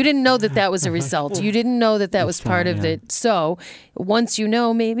 You didn't know that was a result. You didn't know that was part of it. So once you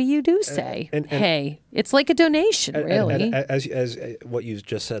know, maybe you do say, hey, it's like a donation, really. And as what you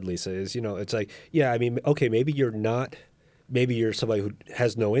just said, Lisa, is, it's like, yeah, I mean, okay, maybe you're somebody who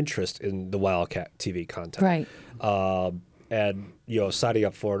has no interest in the Wildcat TV content. Right. And, signing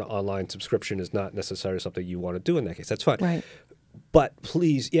up for an online subscription is not necessarily something you want to do in that case. That's fine. Right. But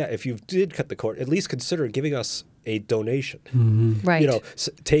please, if you did cut the cord, at least consider giving us a donation. Right.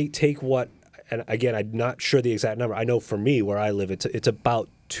 Take what, and again, I'm not sure the exact number. I know for me, where I live, it's about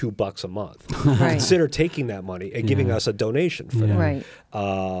 $2 a month. Right. Consider taking that money and giving us a donation for that. Right.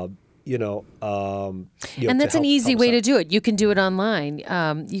 And that's an easy way to do it. You can do it online.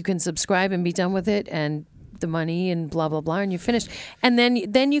 You can subscribe and be done with it, and the money and blah blah blah, and you're finished. And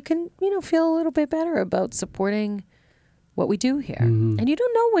then you can feel a little bit better about supporting what we do here. And you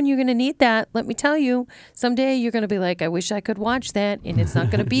don't know when you're going to need that. Let me tell you, someday you're going to be like, I wish I could watch that, and it's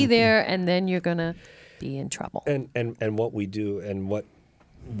not going to be there, and then you're going to be in trouble. And what we do and what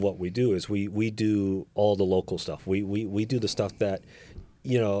we do is we do all the local stuff. We do the stuff that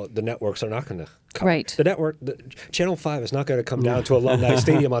the networks are not going to cover. Right. The Channel 5 is not going to come down to Alumni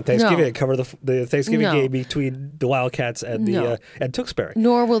Stadium on Thanksgiving and cover the Thanksgiving No. game between the Wildcats and and Tewksbury.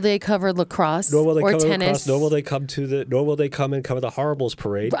 Nor will they cover lacrosse Nor will they or cover tennis. lacrosse, nor will they come and cover the Horribles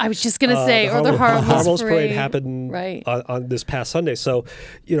parade. I was just going to say, or the Horribles Horribles parade happened Right. on this past Sunday. So,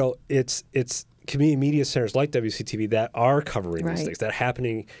 it's community media centers like WCTV that are covering these Right. things that are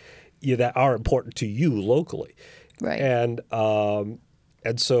happening, that are important to you locally. Right.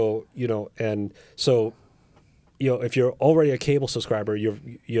 And so if you're already a cable subscriber, you're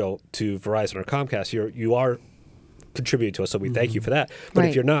to Verizon or Comcast, you are contributing to us, so we thank you for that. But Right.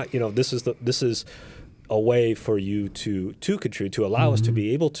 if you're not, this is a way for you to contribute, to allow us to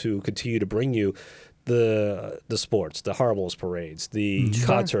be able to continue to bring you the sports, the Horribles parades, the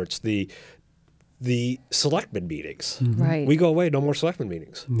concerts, the selectmen meetings. Right. We go away, no more selectmen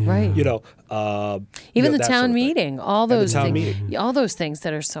meetings. Right. You know, Even the that town sort of thing. meeting, all the those town things, all those things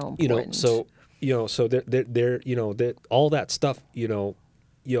that are so important. So they're all that stuff,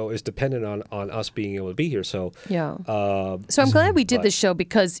 is dependent on us being able to be here. So Yeah. So I'm glad we did but- this show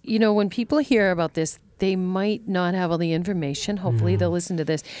because, when people hear about this, they might not have all the information. Hopefully they'll listen to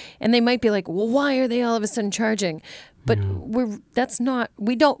this and they might be like, well, why are they all of a sudden charging? But we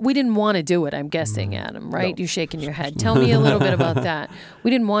didn't want to do it, I'm guessing, Adam, right? No. You're shaking your head. Tell me a little bit about that. We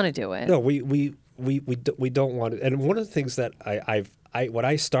didn't want to do it. No, we don't want it. And one of the things that when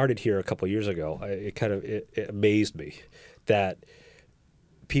I started here a couple of years ago, it amazed me that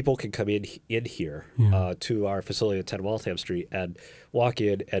people can come in here to our facility at 10 Waltham Street and walk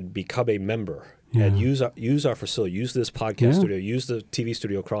in and become a member and use our facility, use this podcast studio, use the TV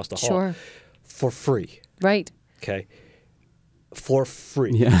studio across the hall Sure. for free. Right. Okay, for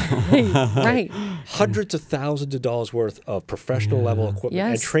free. Yeah. Right. Hundreds of thousands of dollars worth of professional level equipment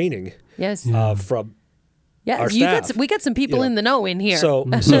and Yes. training Yes. from Yeah. our You staff. we got some people in the know in here. So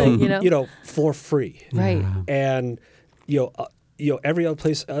for free. Right. And every other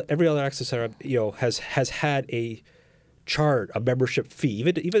place, every other access center, has had a membership fee,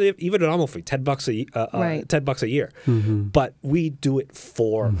 even a nominal fee, $10 Right. $10 a year. But we do it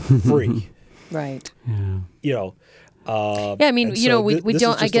for free. Right. Yeah. Yeah, I mean, and we so this is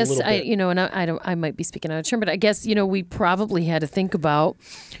don't. I just a guess little bit- and I don't. I might be speaking out of turn, but I guess we probably had to think about,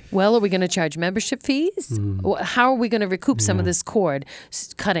 well, are we going to charge membership fees? How are we going to recoup some of this cord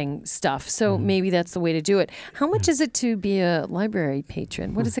cutting stuff? So maybe that's the way to do it. How much is it to be a library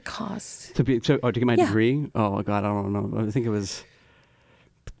patron? What does it cost? To get my Yeah. degree? Oh God, I don't know. I think it was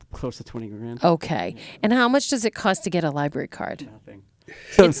close to 20 grand. Okay, and how much does it cost to get a library card? Nothing.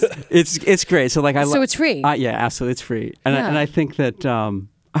 So it's great. So So it's free, yeah, absolutely, it's free. And Yeah. I think that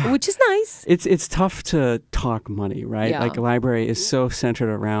which is nice. it's tough to talk money, right? Yeah. Like a library is so centered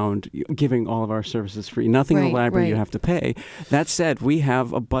around giving all of our services free. Nothing in the Right, library you right. have to pay. That said, we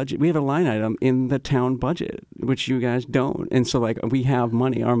have a budget. We have a line item in the town budget, which you guys don't. And so we have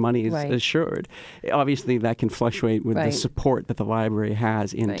money. Our money is Right. assured. Obviously, that can fluctuate with the Right. support that the library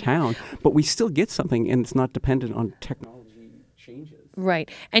has in Right. town, but we still get something, and it's not dependent on technology changes.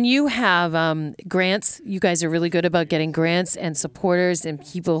 Right. And you have grants. You guys are really good about getting grants and supporters and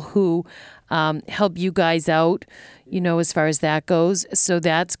people who help you guys out, as far as that goes. So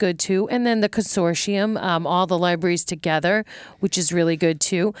that's good too. And then the consortium, all the libraries together, which is really good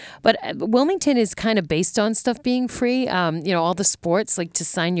too. But Wilmington is kind of based on stuff being free. All the sports, like to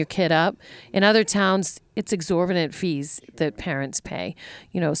sign your kid up. In other towns, it's exorbitant fees that parents pay.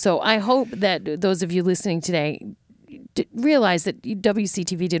 So I hope that those of you listening today realize that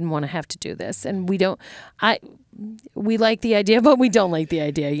WCTV didn't want to have to do this, and we don't. We like the idea, but we don't like the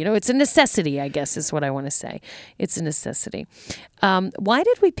idea. It's a necessity, I guess, is what I want to say. It's a necessity. Why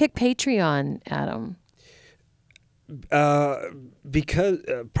did we pick Patreon, Adam?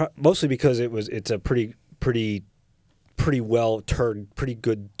 Mostly because it's a pretty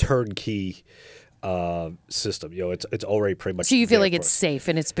good turnkey system. It's already pretty much. So you feel there like for it's us. safe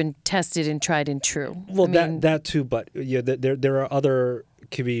and it's been tested and tried and true. Well, I mean, that too, but there are other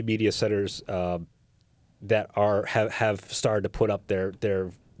community media centers that have started to put up their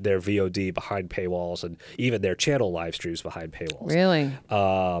VOD behind paywalls and even their channel live streams behind paywalls. really.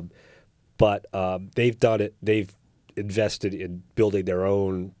 But they've done it. They've invested in building their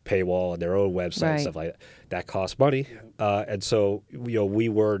own paywall and their own website and Right. stuff like that. That costs money, and so we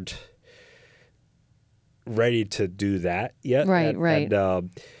weren't ready to do that yet. Right, right.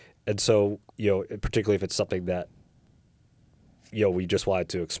 And so particularly if it's something that we just wanted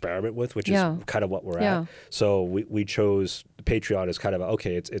to experiment with, which Yeah. is kind of what we're Yeah. at. So we chose Patreon as kind of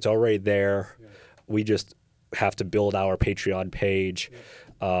okay, it's already there. We just have to build our Patreon page.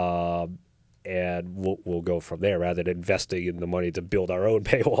 And we'll go from there rather than investing in the money to build our own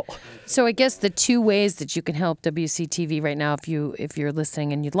paywall. So I guess the two ways that you can help WCTV right now, if you're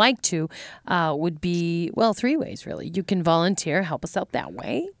listening and you'd like to, would be, well, three ways really. You can volunteer, help us out that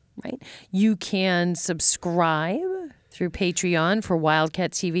way, right? You can subscribe through Patreon for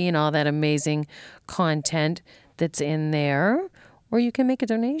Wildcat TV and all that amazing content that's in there, or you can make a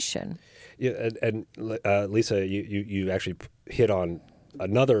donation. Yeah, and Lisa, you actually hit on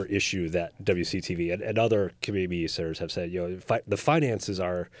another issue that WCTV and other community media centers have said. The finances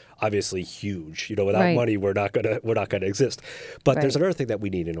are obviously huge. Without Right. money, we're not gonna exist. But there's Right. another thing that we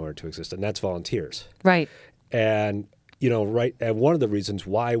need in order to exist, and that's volunteers. Right. And and one of the reasons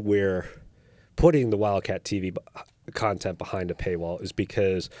why we're putting the Wildcat TV content behind a paywall is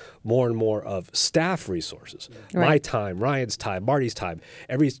because more and more of staff resources, my Right. time, Ryan's time, Marty's time,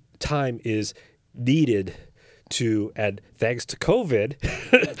 every time is needed to, and thanks to COVID,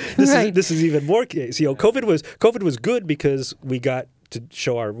 Right. this is even more case. COVID was good because we got to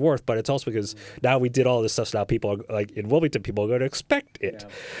show our worth, but it's also because now we did all this stuff. So now people are like in Wilmington, people are going to expect it.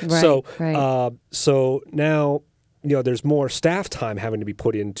 Right, So, right. so now, there's more staff time having to be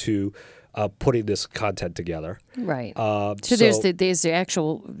put into putting this content together. Right. Uh, So there's the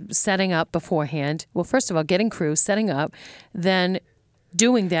actual setting up beforehand. Well, first of all, getting crew, setting up, then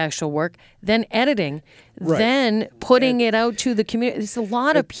doing the actual work, then editing, Right. then putting it out to the community. There's a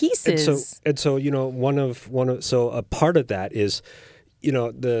lot of pieces. And so one of so a part of that is, I'm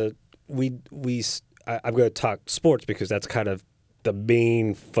going to talk sports because that's kind of the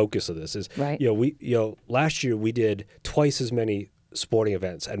main focus of this. Is Right. last year we did twice as many sporting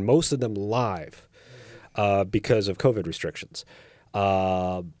events, and most of them live because of COVID restrictions.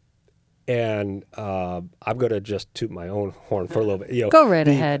 And I'm going to just toot my own horn for a little bit. Go right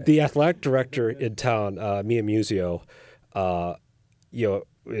ahead. The athletic director in town, Mia Musio,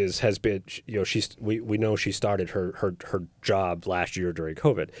 has been, we know she started her job last year during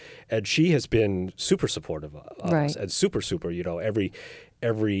COVID, and she has been super supportive of Right. us and super,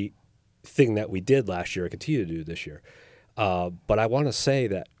 every thing that we did last year, I continue to do this year. But I want to say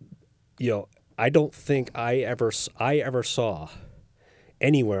that, I don't think I ever saw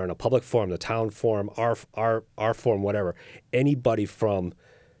anywhere in a public forum, the town forum, our forum, whatever, anybody from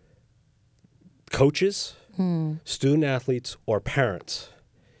coaches, student athletes, or parents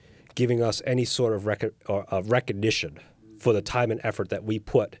giving us any sort of recognition for the time and effort that we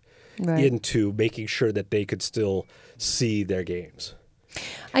put Right. into making sure that they could still see their games.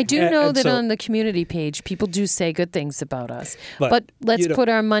 I do And- know and that so- on the community page, people do say good things about us. But, But let's you know- put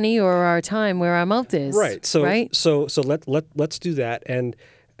our money or our time where our mouth is. Right. So right? let's do that. And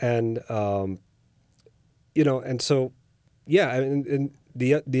so yeah. And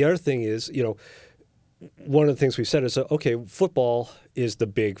the other thing is, one of the things we said is, okay, football is the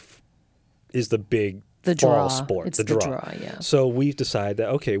big The fall draw. sport. It's the the draw. draw, yeah. So we've decided that,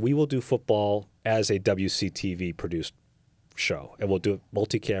 okay, we will do football as a WCTV produced show, and we'll do it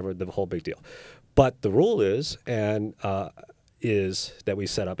multi-camera, the whole big deal. But the rule is that we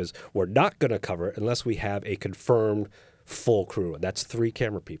set up is we're not going to cover it unless we have a confirmed full crew. That's 3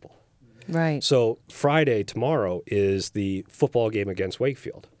 camera people. Right. So Friday, tomorrow, is the football game against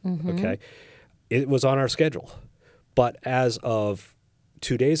Wakefield. Mm-hmm. Okay, it was on our schedule, but as of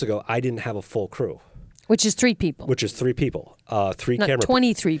 2 days ago, I didn't have a full crew, Which is 3 people. which is 3 people, 3 Not camera,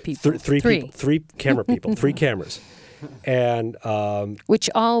 23 people. three people, 3 camera people, 3 cameras, and Which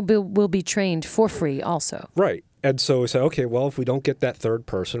all will be trained for free also. right. And so we said, okay, well, if we don't get that third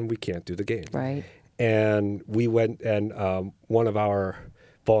person, we can't do the game. Right. And we went, and one of our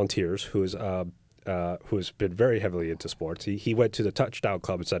volunteers, who's been very heavily into sports, he went to the Touchdown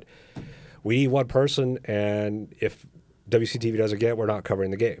Club and said, we need 1 person, and if WCTV doesn't get it, we're not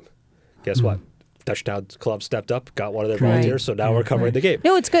covering the game. Guess what? Touchdown Club stepped up, got one of their Great. volunteers, so now we're covering the game.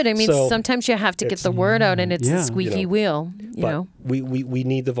 No, it's good. I mean, So sometimes you have to get it's- the word out, and it's Yeah. the squeaky You know, wheel. You but know. we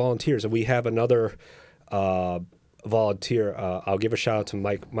need the volunteers, and we have another volunteer. I'll give a shout out to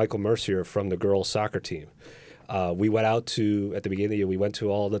Michael Mercier from the girls soccer team. We went out to, at the beginning of the year, we went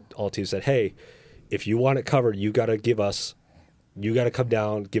to all teams, said, hey, if you want it covered, you got to come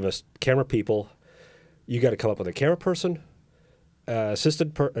down, give us camera people. You got to come up with a camera person, an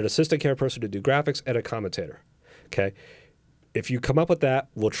assistant camera person to do graphics, and a commentator. Okay. If you come up with that,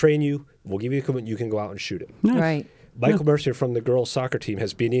 we'll train you. We'll give you the equipment. You can go out and shoot it. Right. Michael Mercier from the girls soccer team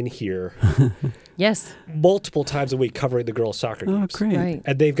has been in here Yes. multiple times a week covering the girls soccer Oh, games. great. Right.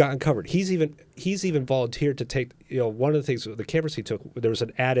 And they've gotten covered. He's even volunteered to take, one of the things, the cameras he took, there was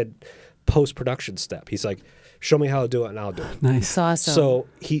an added post-production step. He's like, show me how to do it and I'll do it. Nice. It's awesome. So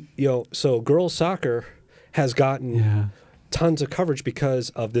so girls soccer has gotten Yeah. tons of coverage because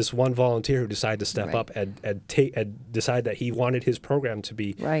of this one volunteer who decided to step Right. up and decide that he wanted his program to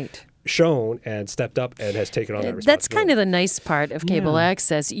be Right. shown, and stepped up and has taken on that That's responsibility. kind of the nice part of cable Yeah.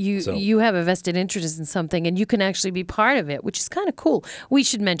 access. So- You have a vested interest in something, and you can actually be part of it, which is kind of cool. We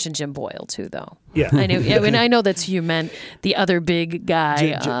should mention Jim Boyle too, though. Yeah. I know. I mean, I know that's who you meant. The other big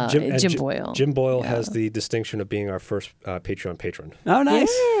guy, Jim Boyle. Jim Boyle has the distinction of being our first Patreon patron. Oh, nice.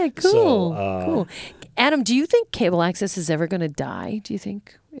 Yeah, cool, So, cool. Adam, do you think cable access is ever going to die? Do you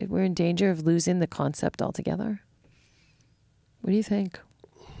think we're in danger of losing the concept altogether? What do you think?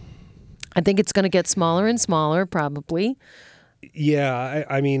 I think it's going to get smaller and smaller, probably. Yeah,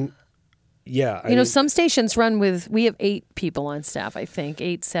 I mean, Yeah. You know, some stations run with, we have 8 people on staff, I think,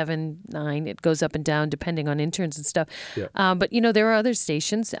 8, 7, 9. It goes up and down depending on interns and stuff. Yeah. But, you know, there are other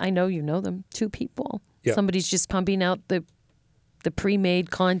stations. I know you know them. 2 people. Yeah. Somebody's just pumping out the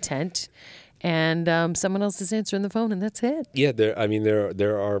pre-made content, and someone else is answering the phone, and that's it. Yeah, there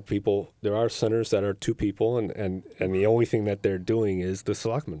are centers that are 2 people, and the only thing that they're doing is the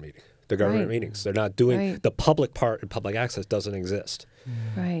selectmen meeting, the government Right. meetings. They're not doing Right. the public part, and public access doesn't exist.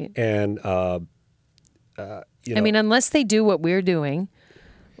 Right. And you know, I mean, unless they do what we're doing,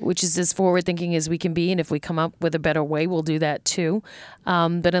 which is as forward thinking as we can be, and if we come up with a better way, we'll do that too.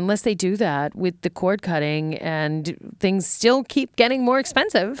 But unless they do that with the cord cutting, and things still keep getting more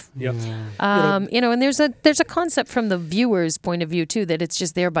expensive, yeah. you know, and there's a concept from the viewer's point of view too, that it's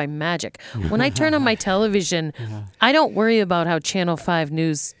just there by magic. When I turn on my television, I don't worry about how Channel 5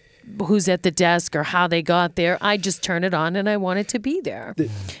 News, who's at the desk or how they got there. I just turn it on and I want it to be there.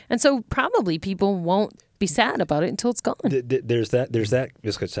 And so probably people won't be sad about it until it's gone. There's that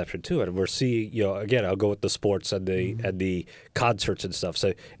misconception too, and we're seeing, you know, again, I'll go with the sports and the concerts and stuff.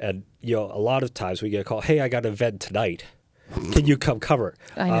 So, and you know, a lot of times we get a call, hey, I got an event tonight. Can you come cover it?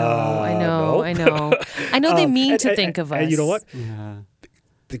 I know, no. I know. I know they mean to think of us. And you know what? Yeah.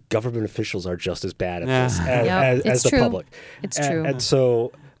 The government officials are just as bad at Yeah. this Yep, as it's the true. public. It's And- true. And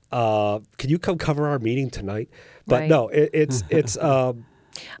so, can you come cover our meeting tonight? But Right. no, it's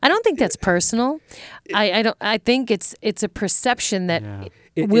I don't think that's personal. I don't. I think it's a perception that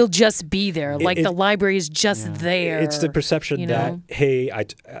Yeah. we'll just be there, like it- the library is just there. it's the perception you that, know? hey,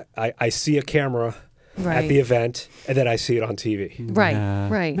 I see a camera at Right. the event, and then I see it on TV. Right, Yeah.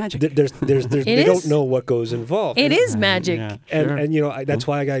 right. Magic. There's they is. don't know what goes involved. It is magic. Yeah, and sure. and you know, that's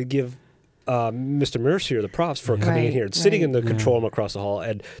why I got to give Mr. Mercier the props for coming in Right, here and sitting right. in the control room across the hall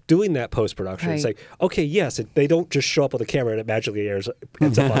and doing that post production. It's Right. like, okay, yes, they don't just show up with a camera and it magically ends up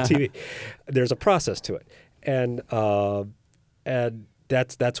on TV. There's a process to it, and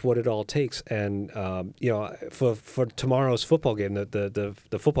that's what it all takes. And you know, for tomorrow's football game, the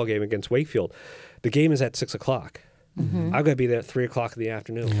football game against Wakefield, the game is at 6:00. I'm going to be there at 3:00 in the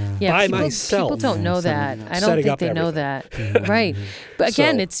afternoon Yeah, by people, myself. People don't know that. I don't Setting think up they know everything. that. Right. But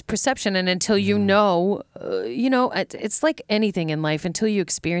again, So- it's perception. And until you know, it's like anything in life. Until you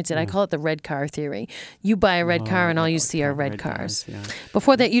experience it, I call it the red car theory. You buy a red car and all you see are red cars. Yeah.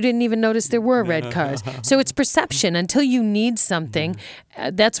 Before that, you didn't even notice there were red cars. So it's perception. Until you need something,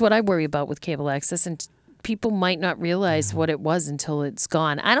 that's what I worry about with cable access. And people might not realize what it was until it's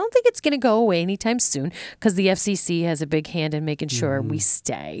gone. I don't think it's going to go away anytime soon because the FCC has a big hand in making sure we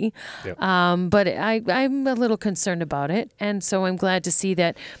stay. Yep. But I'm a little concerned about it. And so I'm glad to see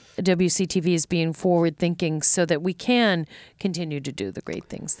that WCTV is being forward thinking so that we can continue to do the great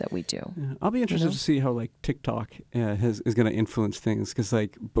things that we do. Yeah, I'll be interested to see how like TikTok is going to influence things because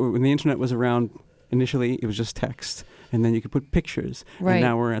like when the internet was around initially, it was just text, and then you could put pictures. Right. And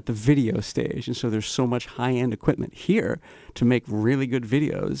now we're at the video stage, and so there's so much high-end equipment here to make really good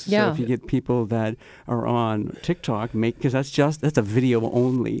videos. Yeah. So if you get people that are on TikTok, because that's a video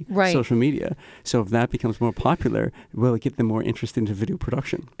only Right. social media. So if that becomes more popular, will it get them more interested into video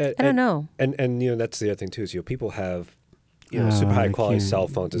production? I don't know. And you know, that's the other thing too, is, you know, people have, you know, super high quality can't- cell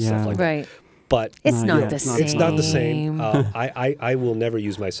phones and yeah. stuff like that. Right. But It's not yeah, the it's same. it's not the same. I will never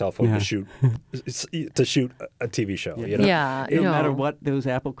use my cell phone Yeah. to shoot a TV show. You know? Yeah. No no. matter what those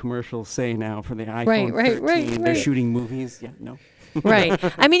Apple commercials say now for the iPhone Right, 13, right, they're right. shooting movies. Yeah, no. Right.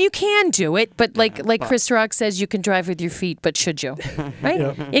 I mean, you can do it, but like Chris Rock says, you can drive with your feet, but should you? Right?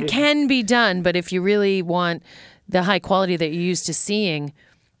 Yeah. It can be done, but if you really want the high quality that you're used to seeing,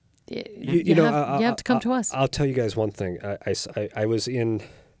 you have to come to us. I'll tell you guys one thing. I was in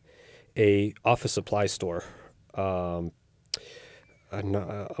a office supply store a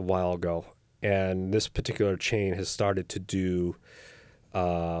while ago, and this particular chain has started to do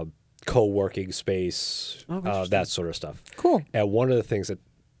co-working space, that sort of stuff. Cool. And one of the things that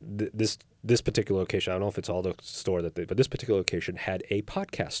this particular location, I don't know if it's all the store but this particular location had a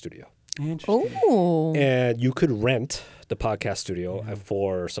podcast studio. Interesting. Oh. And you could rent the podcast studio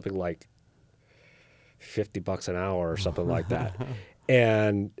for something like $50 an hour or something like that.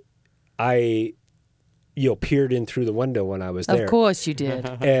 And I, peered in through the window when I was there. Of course you did.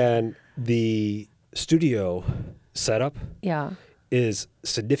 And the studio setup Yeah. is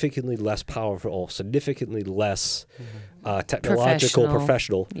significantly less powerful, significantly less technological,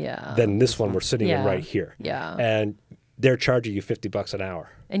 professional Yeah. than this one we're sitting in Yeah. right here. Yeah. And they're charging you $50 an hour.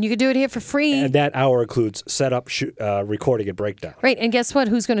 And you could do it here for free. And that hour includes setup, recording, and breakdown. Right. And guess what?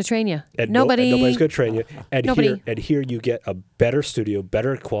 Who's going to train you? And Nobody. and nobody's going to train you. And Nobody. here you get a better studio,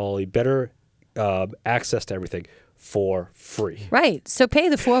 better quality, better access to everything for free. Right. So pay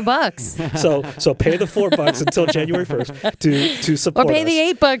the $4. So pay the $4 until January 1st to support Or pay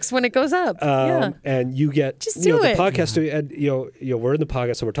us. the $8 when it goes up. Yeah. And you get Just you know, do the it. podcast. And we're in the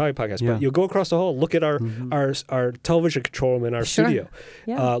podcast, so we're talking podcast. Yeah. But you'll go across the hall, look at our television control room in our Sure. studio.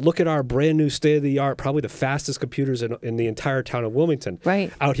 Yeah. Look at our brand new state of the art, probably the fastest computers in the entire town of Wilmington.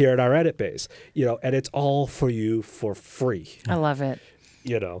 Right. Out here at our edit base, and it's all for you for free. I love it.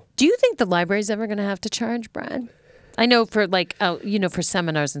 Do you think the library's ever going to have to charge, Brad? I know for for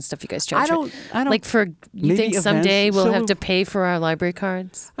seminars and stuff you guys charge. I don't Like you maybe think someday events. we'll So- have to pay for our library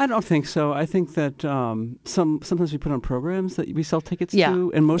cards? I don't think so. I think that sometimes we put on programs that we sell tickets Yeah.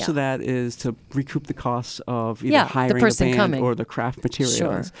 to, and most Yeah. of that is to recoup the costs of either Yeah, the hiring person band coming. or the craft materials.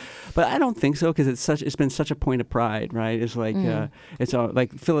 Sure. But I don't think so because it's been such a point of pride, right? It's like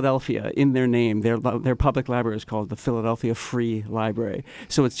like Philadelphia in their name. Their public library is called the Philadelphia Free Library.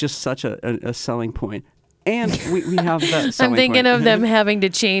 So it's just such a selling point. And we have that I'm selling thinking point. of them having to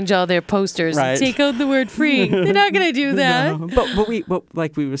change all their posters and Right. take out the word free. They're not going to do that. No. But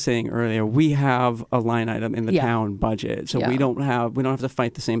like we were saying earlier, we have a line item in the Yeah. town budget, so Yeah. we don't have to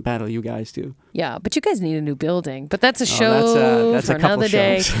fight the same battle you guys do. Yeah, but you guys need a new building. But that's a show that's for a couple another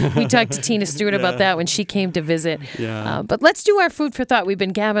day. shows. We talked to Tina Stewart about that when she came to visit. Yeah. But let's do our food for thought. We've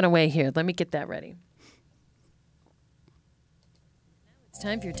been gabbing away here. Let me get that ready. It's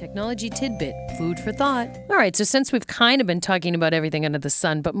time for your technology tidbit, food for thought. All right, so since we've kind of been talking about everything under the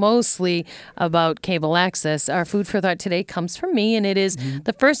sun, but mostly about cable access, our food for thought today comes from me, and it is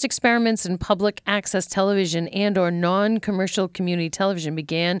the first experiments in public access television and or non-commercial community television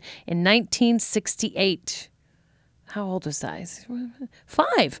began in 1968. How old was I?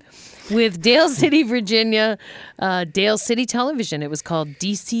 5. With Dale City, Virginia, Dale City Television. It was called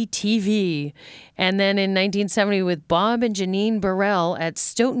DCTV. And then in 1970 with Bob and Janine Burrell at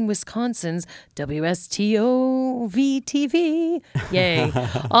Stoughton, Wisconsin's WSTOV-TV. Yay.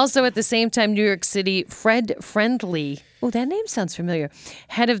 Also at the same time, New York City, Fred Friendly. Oh, that name sounds familiar.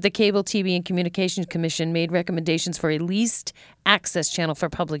 Head of the Cable TV and Communications Commission made recommendations for a leased access channel for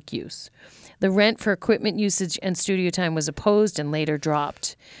public use. The rent for equipment usage and studio time was opposed and later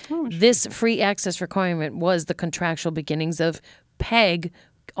dropped. This free access requirement was the contractual beginnings of PEG,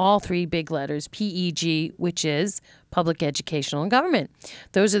 all 3 big letters, PEG, which is Public Educational and Government.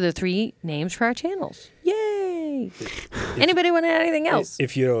 Those are the 3 names for our channels. Yay! Anybody want to add anything else?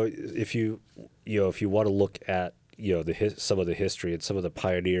 If you want to look at some of the history and some of the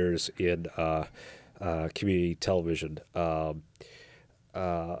pioneers in community television, look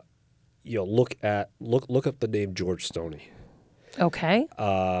up the name George Stoney. Okay.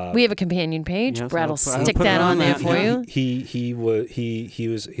 We have a companion page. Yes, Brad will I'll stick put it that on on there that, for yeah. you.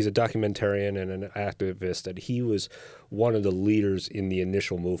 He's a documentarian and an activist, and he was one of the leaders in the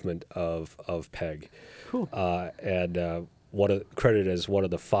initial movement of PEG. Cool. And credited as one of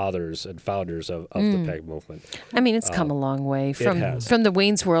the fathers and founders of the PEG movement. I mean, it's come a long way from has. the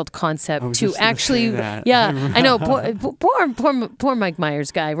Wayne's World concept I was to just gonna actually, say that. yeah, I know, poor Mike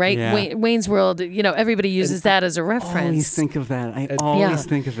Myers guy, right? Yeah. Wayne's World, everybody uses that as a Always reference. think of that. I Yeah. always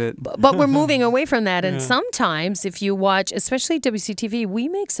think of it. But we're moving away from that. And sometimes if you watch, especially WCTV, we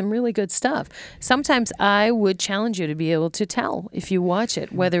make some really good stuff. Sometimes I would challenge you to be able to tell if you watch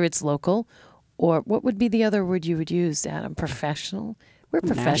it, whether it's local or what would be the other word you would use, Adam? Professional? We're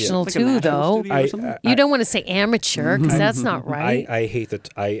professional Like a too, national though. studio or something? You don't want to say amateur because that's not right. I hate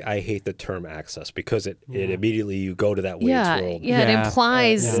the term access because it immediately you go to that Wayne's World. It Yeah.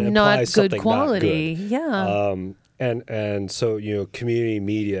 implies And it not implies good something not quality. good. Yeah. And so community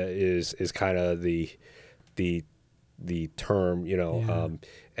media is kind of the term,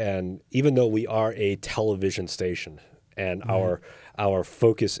 and even though we are a television station and our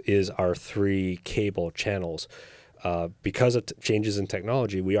focus is our 3 cable channels, because of changes in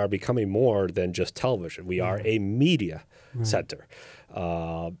technology, we are becoming more than just television. We are a media center.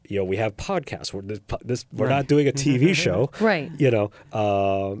 We have podcasts. We're not doing a TV show, Right.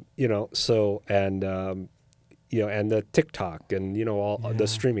 So and the TikTok and all the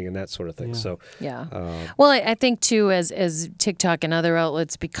streaming and that sort of thing. Yeah. So Yeah. Well, I think too, as TikTok and other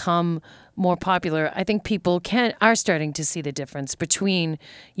outlets become more popular, I think people are starting to see the difference between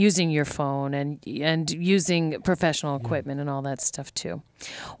using your phone and using professional equipment and all that stuff too.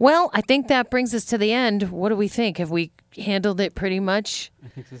 Well, I think that brings us to the end. What do we think? Have we handled it pretty much? I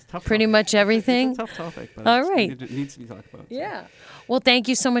think it's a tough Pretty topic. much everything? It's a tough topic, but All right. it needs to be talked about. so. Yeah. Well, thank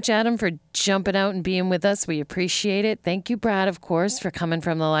you so much, Adam, for jumping out and being with us. We appreciate it. Thank you, Brad, of course, for coming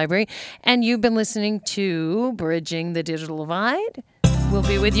from the library. And you've been listening to Bridging the Digital Divide. We'll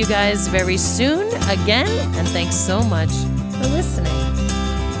be with you guys very soon again. And thanks so much for listening.